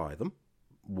identify them,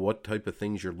 what type of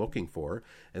things you're looking for,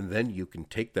 and then you can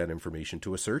take that information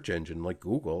to a search engine like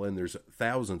Google, and there's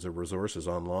thousands of resources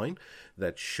online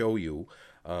that show you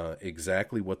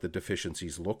exactly what the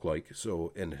deficiencies look like,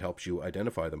 and helps you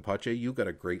identify them. Pache, you got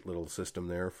a great little system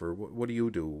there for what do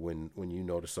you do when you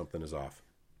notice something is off?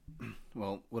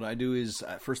 Well, what I do is,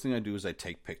 first thing I do is I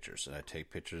take pictures, and I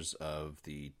take pictures of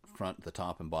the front, the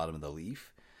top, and bottom of the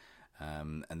leaf.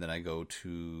 And then I go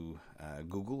to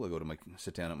Google. I go to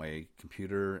sit down at my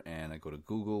computer, and I go to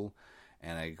Google,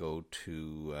 and I go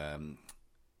to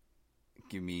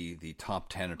give me the top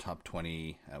 10 or top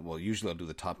 20. Usually I'll do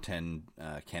the top 10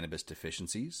 cannabis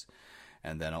deficiencies,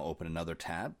 and then I'll open another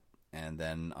tab, and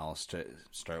then I'll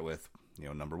start with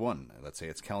number one. Let's say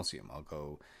it's calcium. I'll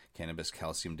go cannabis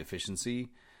calcium deficiency,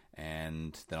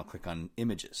 and then I'll click on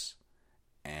images.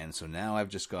 And so now I've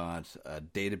just got a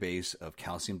database of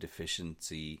calcium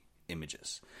deficiency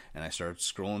images. And I start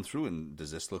scrolling through, and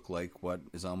does this look like what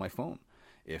is on my phone?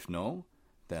 If no,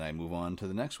 then I move on to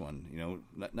the next one,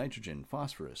 nitrogen,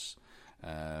 phosphorus.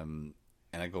 And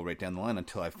I go right down the line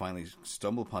until I finally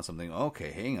stumble upon something.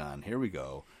 Okay, hang on, here we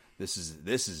go. This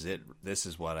is it. This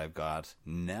is what I've got.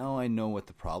 Now I know what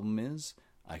the problem is.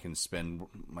 I can spend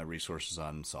my resources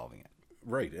on solving it.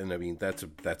 Right, and I mean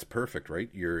that's perfect, right?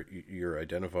 You're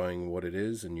identifying what it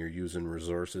is, and you're using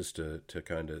resources to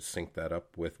kind of sync that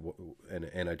up with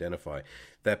and identify.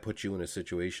 That puts you in a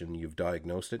situation. You've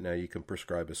diagnosed it. Now you can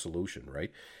prescribe a solution,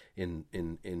 right?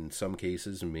 In some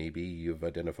cases, maybe you've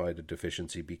identified a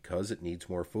deficiency because it needs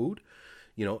more food,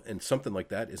 and something like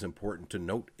that is important to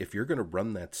note. If you're going to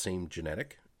run that same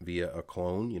genetic via a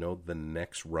clone, the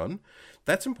next run,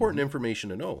 that's important information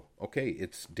to know. Okay,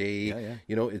 it's day,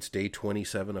 it's day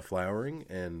 27 of flowering,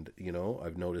 and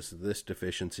I've noticed this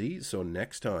deficiency. So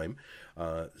next time,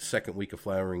 second week of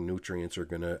flowering, nutrients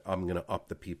I'm gonna up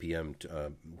the ppm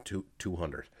to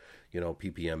 200,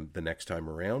 ppm the next time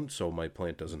around, so my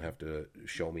plant doesn't have to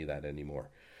show me that anymore.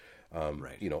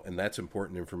 Right. And that's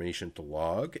important information to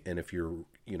log. And if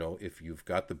if you've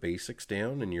got the basics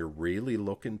down and you're really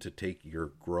looking to take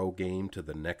your grow game to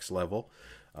the next level,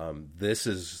 this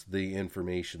is the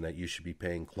information that you should be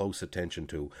paying close attention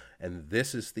to. And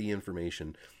this is the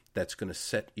information that's going to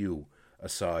set you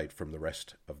aside from the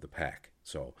rest of the pack.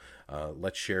 So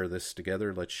let's share this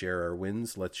together. Let's share our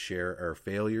wins. Let's share our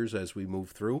failures as we move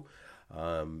through.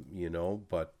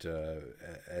 But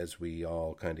as we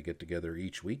all kind of get together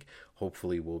each week,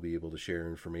 hopefully we'll be able to share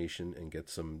information and get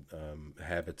some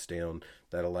habits down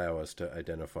that allow us to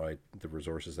identify the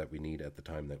resources that we need at the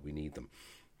time that we need them.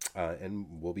 And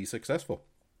we'll be successful.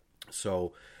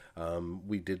 So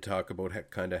we did talk about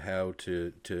how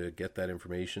to get that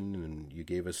information, and you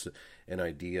gave us an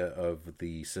idea of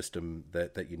the system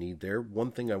that you need there.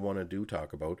 One thing I want to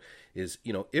talk about is,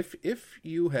 if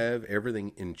you have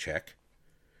everything in check,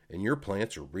 and your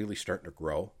plants are really starting to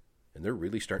grow, and they're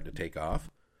really starting to take off,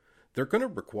 they're going to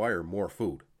require more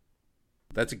food.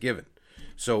 That's a given.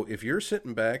 So if you're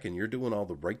sitting back and you're doing all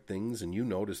the right things, and you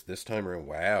notice this time around,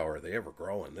 wow, are they ever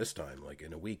growing this time? Like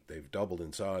in a week, they've doubled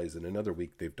in size, and another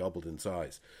week, they've doubled in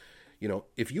size.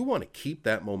 if you want to keep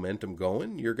that momentum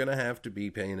going, you're going to have to be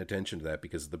paying attention to that,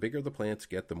 because the bigger the plants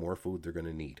get, the more food they're going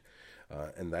to need.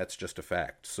 And that's just a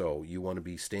fact. So you want to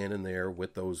be standing there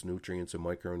with those nutrients and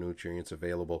micronutrients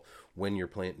available when your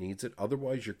plant needs it.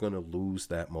 Otherwise, you're going to lose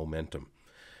that momentum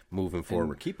moving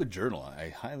forward. And keep a journal. I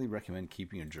highly recommend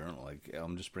keeping a journal. Like,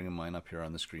 I'm just bringing mine up here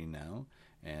on the screen now.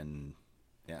 And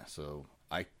yeah, so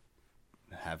I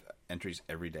have entries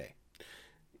every day.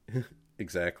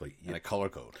 Exactly. And a color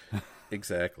code.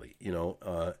 Exactly.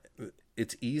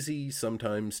 It's easy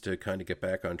sometimes to kind of get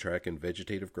back on track in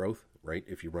vegetative growth, right?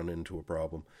 If you run into a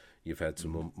problem, you've had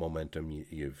some momentum,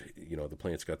 the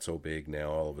plants got so big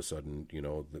now, all of a sudden,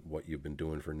 what you've been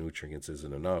doing for nutrients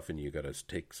isn't enough, and you got to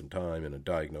take some time and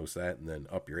diagnose that, and then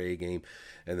up your A game,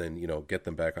 and then, get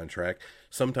them back on track.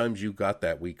 Sometimes you got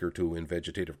that week or two in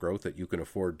vegetative growth that you can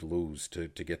afford to lose to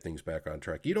get things back on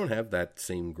track. You don't have that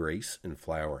same grace in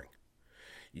flowering.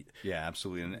 Yeah,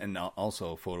 absolutely. And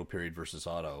also photo period versus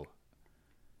auto.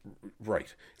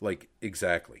 Right. Like,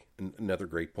 exactly. Another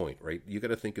great point, right? You got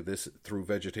to think of this through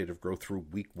vegetative growth through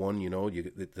week 1,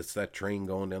 it's that train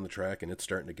going down the track and it's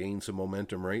starting to gain some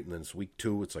momentum, right? And then it's week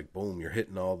 2, it's like, boom, you're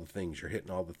hitting all the things,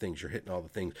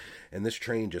 and this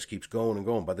train just keeps going and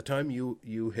going. By the time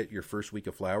you hit your first week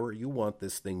of flower, you want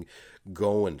this thing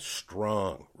going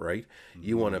strong, right? Mm-hmm.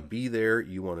 You want to be there,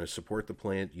 you want to support the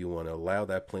plant, you want to allow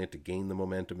that plant to gain the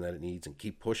momentum that it needs and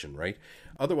keep pushing, right?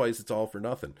 Otherwise, it's all for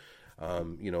nothing.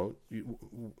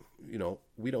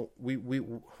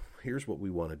 Here's what we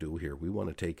want to do here. We want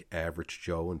to take average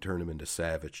Joe and turn him into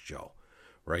savage Joe,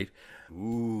 right?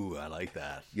 Ooh, I like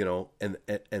that.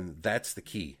 And that's the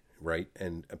key, right?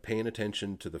 And paying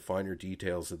attention to the finer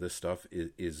details of this stuff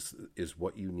is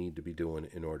what you need to be doing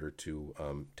in order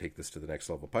to take this to the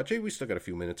next level. Pache, we still got a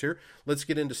few minutes here. Let's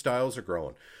get into styles of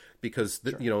growing. Because,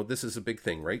 sure. This is a big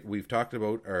thing, right? We've talked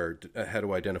about our how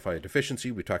to identify a deficiency.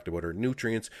 We've talked about our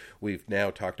nutrients. We've now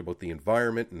talked about the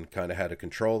environment and kind of how to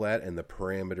control that and the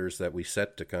parameters that we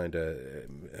set to kind of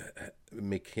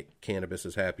make cannabis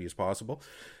as happy as possible.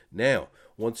 Now,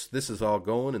 once this is all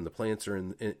going and the plants are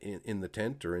in the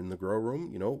tent or in the grow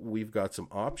room, we've got some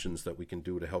options that we can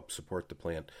do to help support the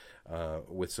plant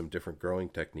with some different growing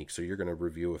techniques. So you're going to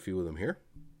review a few of them here.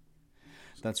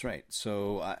 That's right.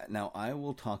 So now I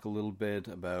will talk a little bit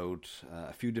about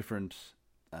a few different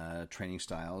training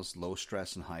styles, low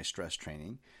stress and high stress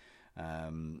training.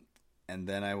 And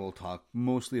then I will talk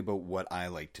mostly about what I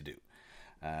like to do,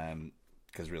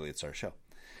 because really it's our show.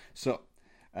 So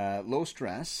low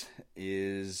stress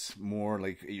is more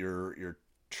like your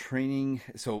training.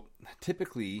 So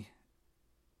typically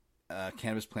a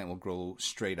cannabis plant will grow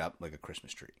straight up like a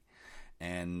Christmas tree.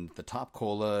 And the top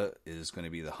cola is going to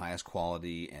be the highest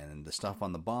quality, and the stuff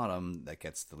on the bottom that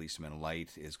gets the least amount of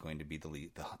light is going to be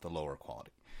the lower quality.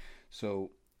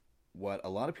 So what a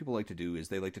lot of people like to do is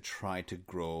they like to try to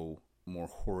grow more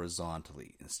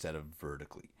horizontally instead of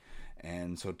vertically.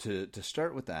 And so to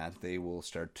start with that, they will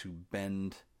start to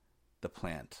bend the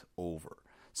plant over.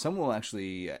 Some will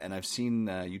actually, and I've seen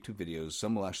YouTube videos,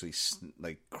 some will actually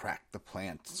crack the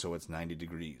plant so it's 90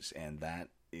 degrees, and that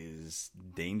is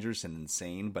dangerous and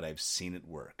insane, but I've seen it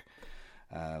work.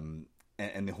 And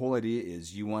the whole idea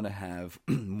is you want to have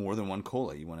more than one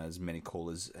cola. You want as many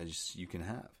colas as you can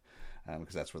have,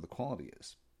 because that's where the quality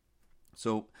is.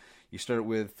 So you start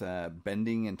with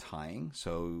bending and tying.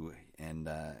 So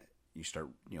you start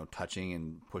touching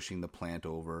and pushing the plant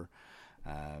over,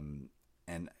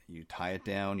 and you tie it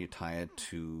down. You tie it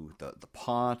to the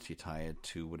pot. You tie it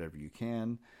to whatever you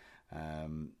can,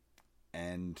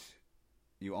 and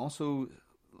you also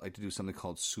like to do something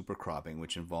called super cropping,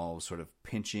 which involves sort of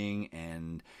pinching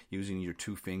and using your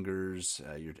 2 fingers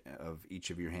of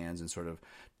each of your hands and sort of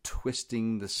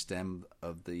twisting the stem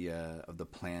of the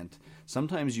plant.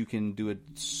 Sometimes you can do it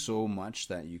so much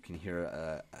that you can hear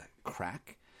a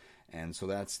crack, and so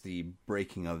that's the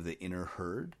breaking of the inner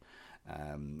herd,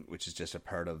 which is just a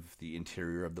part of the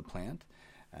interior of the plant.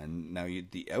 And now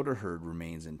the outer herd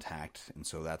remains intact, and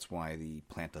so that's why the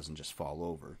plant doesn't just fall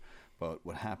over. But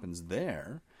what happens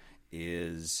there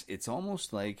is it's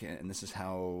almost like, and this is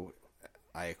how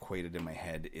I equate it in my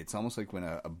head, it's almost like when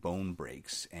a bone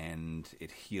breaks and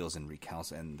it heals and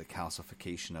and the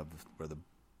calcification of where the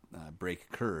break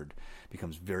occurred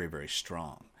becomes very, very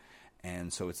strong.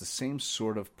 And so it's the same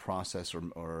sort of process,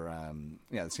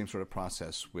 the same sort of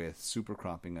process with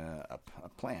supercropping a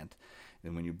plant.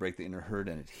 And when you break the inner herd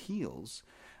and it heals,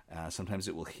 sometimes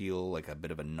it will heal like a bit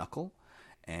of a knuckle,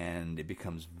 and it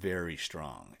becomes very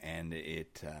strong, and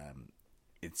it's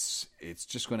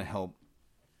just going to help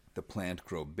the plant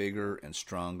grow bigger and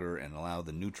stronger and allow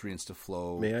the nutrients to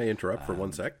flow. May I interrupt for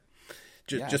 1 sec?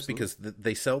 just because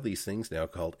they sell these things now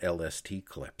called LST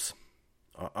clips.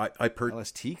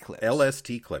 LST clips.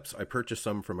 LST clips. I purchased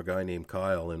some from a guy named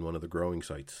Kyle in one of the growing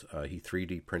sites. He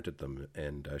 3D printed them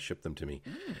and shipped them to me.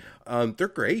 They're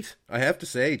great, I have to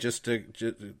say. Just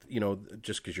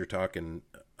because you're talking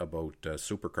about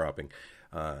super cropping,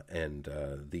 and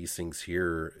these things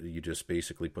here, you just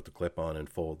basically put the clip on and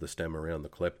fold the stem around the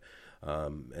clip,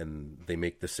 and they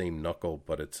make the same knuckle,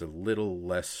 but it's a little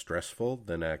less stressful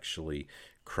than actually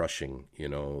crushing,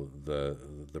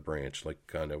 the branch, like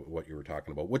kind of what you were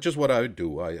talking about, which is what I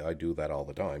do. I do that all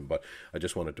the time, but I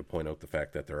just wanted to point out the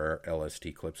fact that there are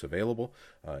LST clips available.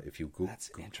 If you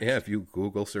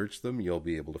Google search them, you'll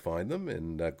be able to find them,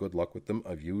 and good luck with them.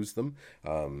 I've used them.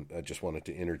 I just wanted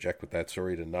to interject with that.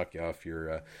 Sorry to knock you off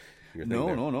your thing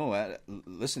there. No.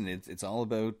 Listen, it's all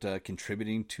about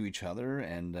contributing to each other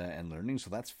and learning. So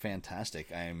that's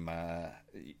fantastic. I'm,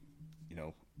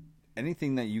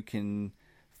 anything that you can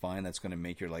find that's going to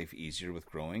make your life easier with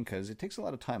growing, because it takes a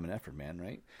lot of time and effort, man,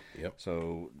 right? Yep.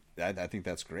 So I think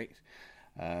that's great.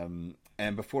 And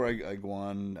before I go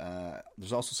on,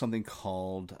 there's also something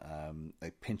called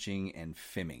like pinching and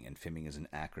fimming. And fimming is an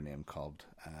acronym called,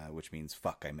 which means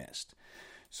fuck, I missed.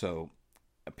 So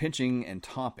pinching and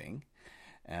topping.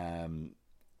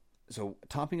 So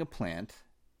topping a plant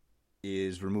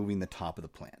is removing the top of the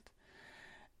plant.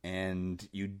 And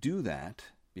you do that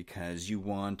because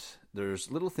there's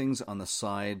little things on the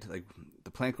side, like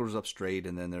the plant grows up straight,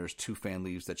 and then there's 2 fan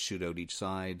leaves that shoot out each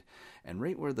side. And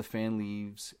right where the fan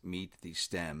leaves meet the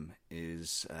stem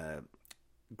is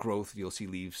growth. You'll see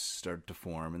leaves start to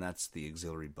form, and that's the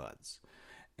auxiliary buds.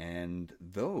 And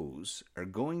those are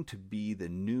going to be the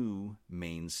new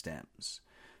main stems.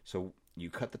 So you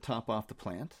cut the top off the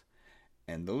plant,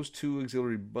 and those 2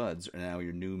 auxiliary buds are now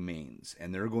your new mains.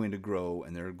 And they're going to grow,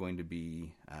 and they're going to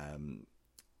be...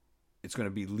 it's going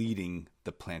to be leading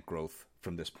the plant growth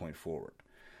from this point forward.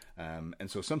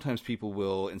 And so sometimes people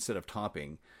will, instead of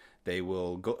topping, they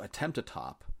will go attempt to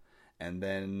top, and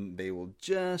then they will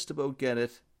just about get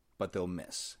it, but they'll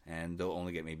miss, and they'll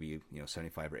only get maybe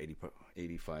 75 or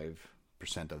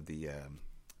 85% of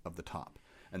the top,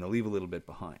 and they'll leave a little bit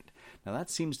behind. Now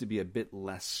that seems to be a bit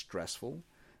less stressful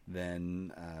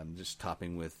than just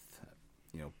topping with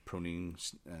pruning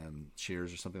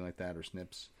shears or something like that, or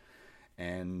snips.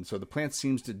 And so the plant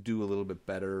seems to do a little bit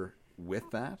better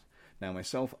with that. Now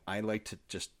myself, I like to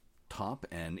just top,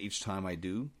 and each time I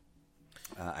do,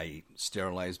 I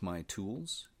sterilize my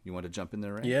tools. You want to jump in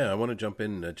there, right? Yeah, I want to jump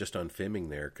in just on fimming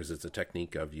there, because it's a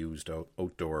technique I've used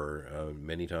outdoor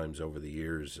many times over the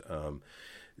years.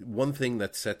 One thing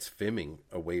that sets fimming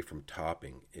away from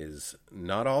topping is,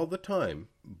 not all the time,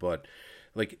 but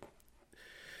like,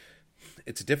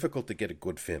 it's difficult to get a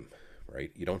good fim,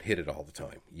 right? You don't hit it all the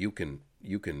time. You can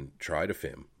try to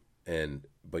fim,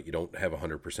 but you don't have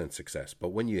 100% success. But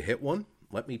when you hit one,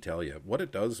 let me tell you, what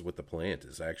it does with the plant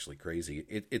is actually crazy.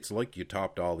 It's like you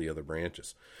topped all the other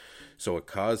branches. So it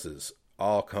causes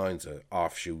all kinds of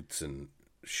offshoots and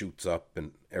shoots up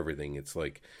and everything. It's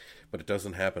like, but it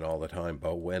doesn't happen all the time.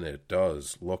 But when it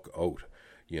does, look out.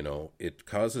 It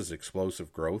causes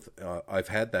explosive growth. I've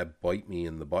had that bite me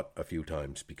in the butt a few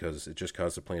times, because it just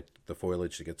caused the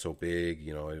foliage to get so big.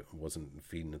 I wasn't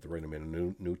feeding it the right amount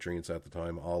of nutrients at the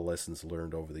time. All lessons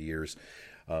learned over the years.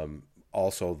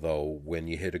 Also, though, when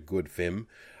you hit a good fim,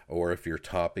 or if you're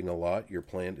topping a lot, your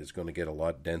plant is going to get a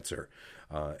lot denser,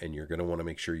 and you're going to want to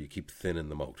make sure you keep thinning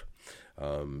them out.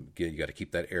 You got to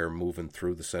keep that air moving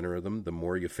through the center of them. The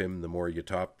more you fim, the more you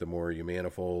top, the more you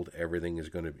manifold. Everything is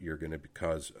you're going to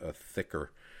cause a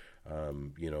thicker,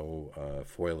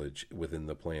 foliage within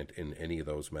the plant in any of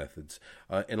those methods.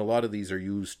 And a lot of these are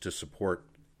used to support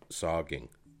sogging,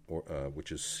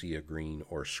 which is sea green,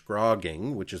 or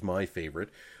scrogging, which is my favorite,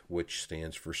 which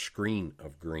stands for screen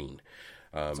of green.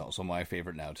 It's also my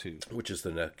favorite now too. Which is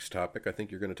the next topic I think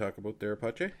you're going to talk about there,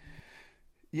 Apache.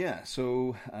 Yeah,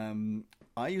 so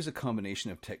I use a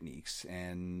combination of techniques,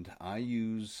 and I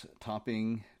use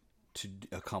topping to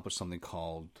accomplish something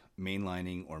called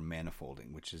mainlining or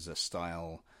manifolding, which is a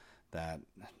style that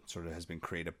sort of has been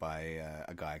created by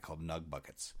a guy called Nug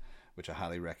Buckets, which I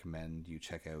highly recommend you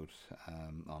check out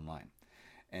online.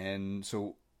 And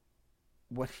so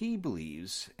what he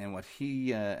believes, and what he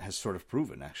has sort of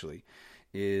proven actually,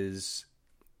 is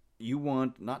you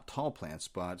want not tall plants,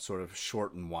 but sort of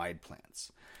short and wide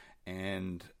plants.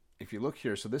 And if you look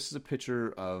here, so this is a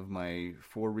picture of my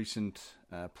 4 recent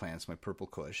plants, my purple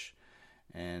kush,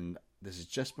 and this is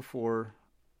just before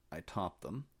I topped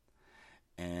them.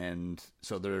 And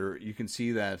so you can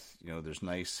see that there's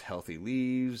nice healthy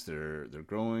leaves. They're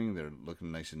growing. They're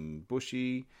looking nice and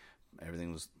bushy.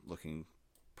 Everything was looking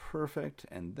perfect.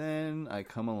 And then I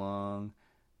come along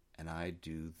and I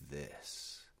do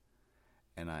this.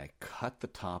 And I cut the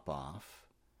top off.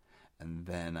 And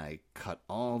then I cut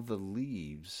all the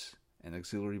leaves and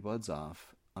auxiliary buds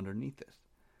off underneath it.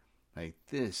 Like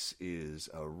this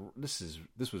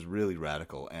was really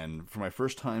radical, and for my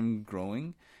first time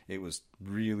growing, it was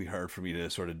really hard for me to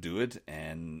sort of do it.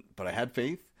 But I had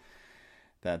faith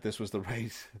that this was the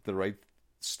right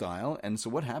style. And so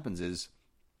what happens is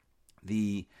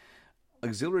the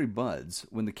auxiliary buds,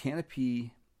 when the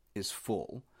canopy is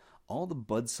full, all the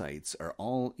bud sites are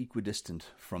all equidistant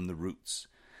from the roots.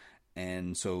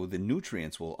 And so the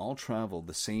nutrients will all travel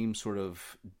the same sort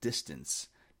of distance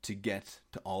to get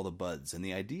to all the buds. And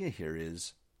the idea here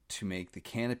is to make the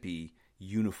canopy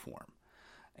uniform.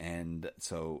 And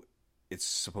so it's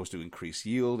supposed to increase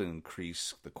yield and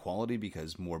increase the quality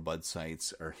because more bud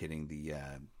sites are hitting the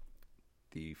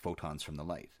photons from the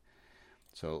light.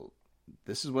 So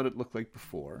this is what it looked like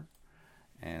before.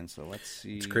 And so let's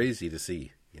see. It's crazy to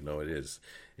see. It is.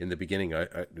 In the beginning, I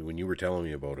when you were telling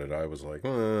me about it, I was like,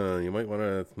 you might want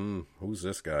to, who's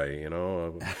this guy?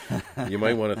 You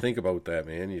might want to think about that,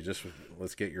 man.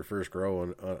 Let's get your first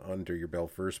grow under your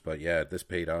belt first. But yeah, this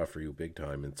paid off for you big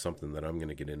time. It's something that I'm going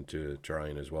to get into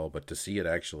trying as well. But to see it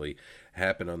actually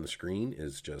happen on the screen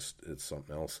it's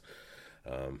something else.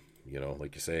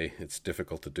 Like you say, it's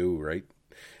difficult to do, right?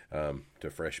 To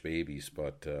fresh babies,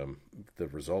 but the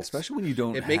results, especially when you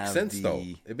don't, it makes have sense the though.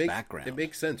 Background. It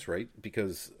makes sense, right?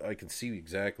 Because I can see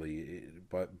exactly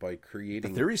by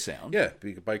creating the theory sound. Yeah,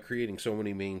 by creating so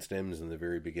many main stems in the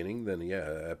very beginning, then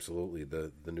yeah, absolutely,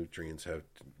 the nutrients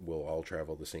will all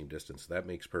travel the same distance. That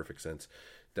makes perfect sense.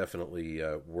 Definitely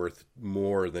worth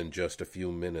more than just a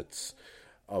few minutes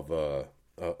of a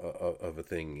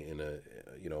thing in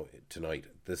tonight.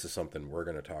 This is something we're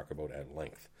going to talk about at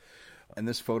length. And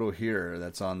this photo here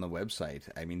that's on the website,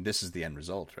 I mean, this is the end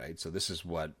result, right? So this is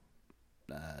what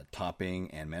topping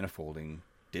and manifolding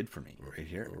did for me right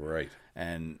here. Right.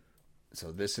 And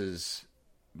so this is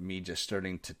me just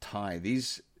starting to tie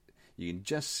these. You can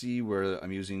just see where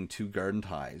I'm using 2 garden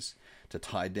ties to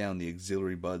tie down the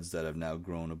auxiliary buds that have now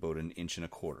grown about 1.25 inches.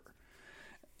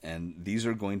 And these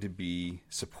are going to be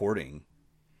supporting,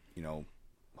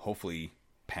 hopefully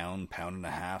pound and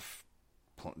a half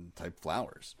type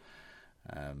flowers.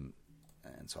 And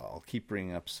so I'll keep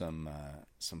bringing up some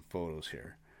photos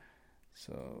here.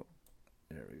 So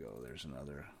there we go. There's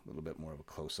another little bit more of a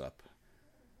close up.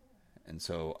 And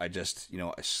so I just,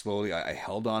 I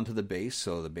held on to the base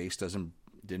so the base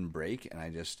didn't break, and I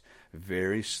just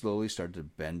very slowly started to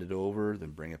bend it over,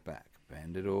 then bring it back.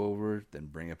 Bend it over, then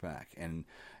bring it back. And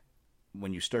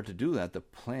when you start to do that,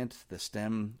 the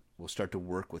stem will start to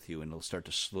work with you, and it'll start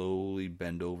to slowly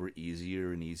bend over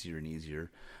easier and easier and easier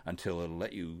until it'll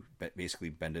let you basically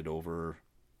bend it over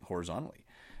horizontally.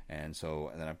 And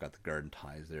then I've got the garden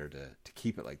ties there to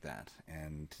keep it like that.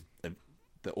 And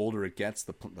the older it gets,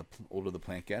 the older the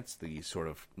plant gets, the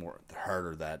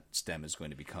harder that stem is going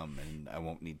to become, and I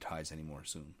won't need ties anymore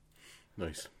soon.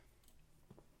 Nice.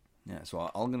 Yeah,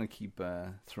 so I'm going to keep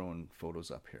throwing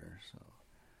photos up here. So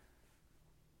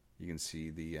you can see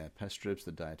the pest strips,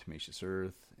 the diatomaceous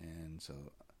earth, and so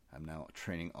I'm now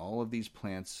training all of these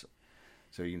plants.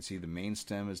 So you can see the main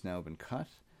stem has now been cut,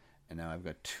 and now I've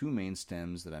got 2 main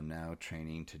stems that I'm now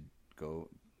training to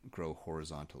grow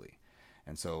horizontally.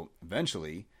 And so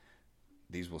eventually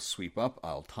these will sweep up,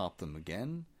 I'll top them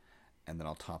again, and then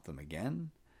I'll top them again,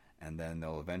 and then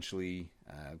they'll eventually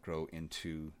grow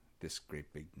into this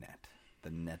great big net,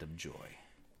 the net of joy.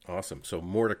 Awesome. So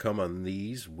more to come on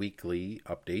these weekly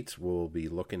updates. We'll be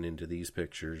looking into these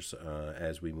pictures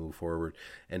as we move forward.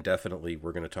 And definitely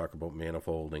we're going to talk about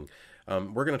manifolding.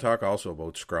 We're going to talk also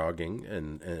about scrogging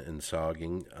and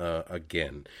sogging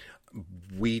again.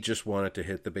 We just wanted to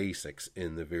hit the basics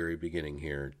in the very beginning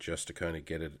here just to kind of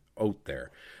get it out there.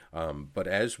 But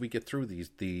as we get through these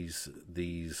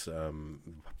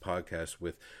podcasts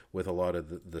with a lot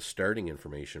of the starting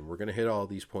information, we're going to hit all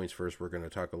these points first. We're going to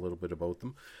talk a little bit about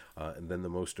them. And then the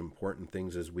most important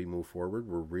things as we move forward,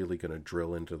 we're really going to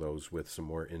drill into those with some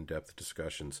more in-depth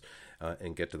discussions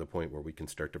and get to the point where we can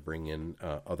start to bring in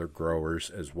other growers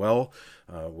as well,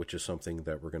 which is something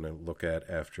that we're going to look at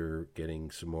after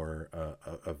getting some more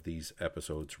of these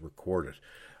episodes recorded.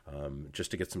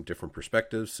 Just to get some different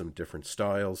perspectives, some different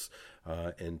styles,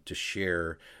 and to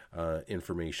share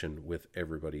information with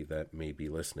everybody that may be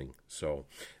listening. So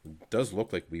it does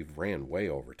look like we've ran way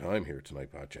over time here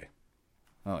tonight, Pache.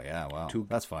 Oh, yeah, wow.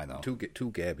 That's fine, though.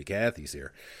 Two Gabby Cathys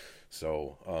here.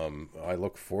 So I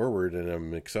look forward, and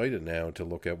I'm excited now to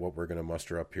look at what we're going to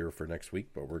muster up here for next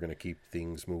week, but we're going to keep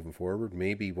things moving forward.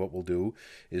 Maybe what we'll do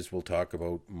is we'll talk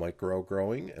about micro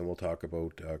growing, and we'll talk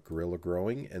about guerrilla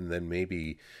growing, and then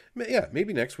maybe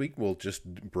next week we'll just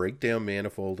break down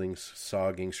manifolding,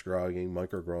 sogging, scrogging,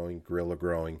 micro growing, guerrilla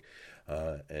growing,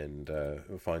 and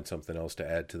find something else to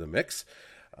add to the mix.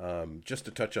 Just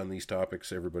to touch on these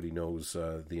topics, everybody knows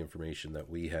the information that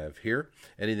we have here.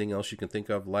 Anything else you can think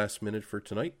of last minute for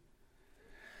tonight?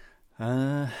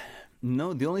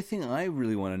 No, the only thing I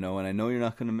really want to know, and I know you're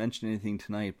not going to mention anything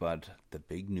tonight, but the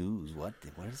big news. What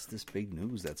is this big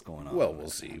news that's going on? Well, we'll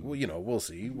see. Well, we'll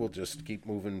see. We'll just keep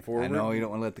moving forward. I know you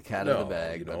don't want to let the cat out of the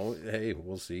bag. Hey,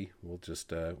 we'll see. We'll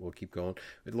just we'll keep going.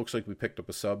 It looks like we picked up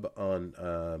a sub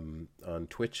on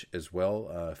Twitch as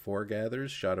well. Foregathers,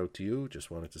 shout out to you.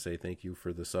 Just wanted to say thank you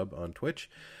for the sub on Twitch.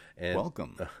 And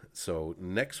welcome. So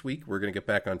next week we're going to get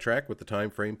back on track with the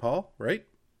time frame, Paul. Right?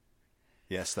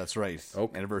 Yes, that's right.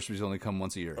 Okay. Anniversaries only come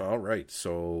once a year. All right.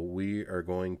 So we are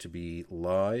going to be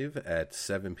live at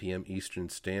 7 p.m. Eastern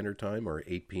Standard Time or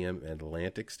 8 p.m.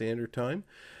 Atlantic Standard Time.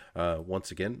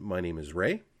 Once again, my name is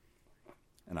Ray.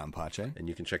 And I'm Pache. And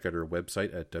you can check out our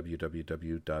website at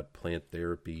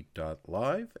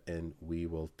www.planttherapy.live. And we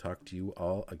will talk to you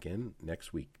all again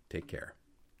next week. Take care.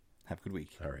 Have a good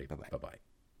week. All right. Bye-bye. Bye-bye.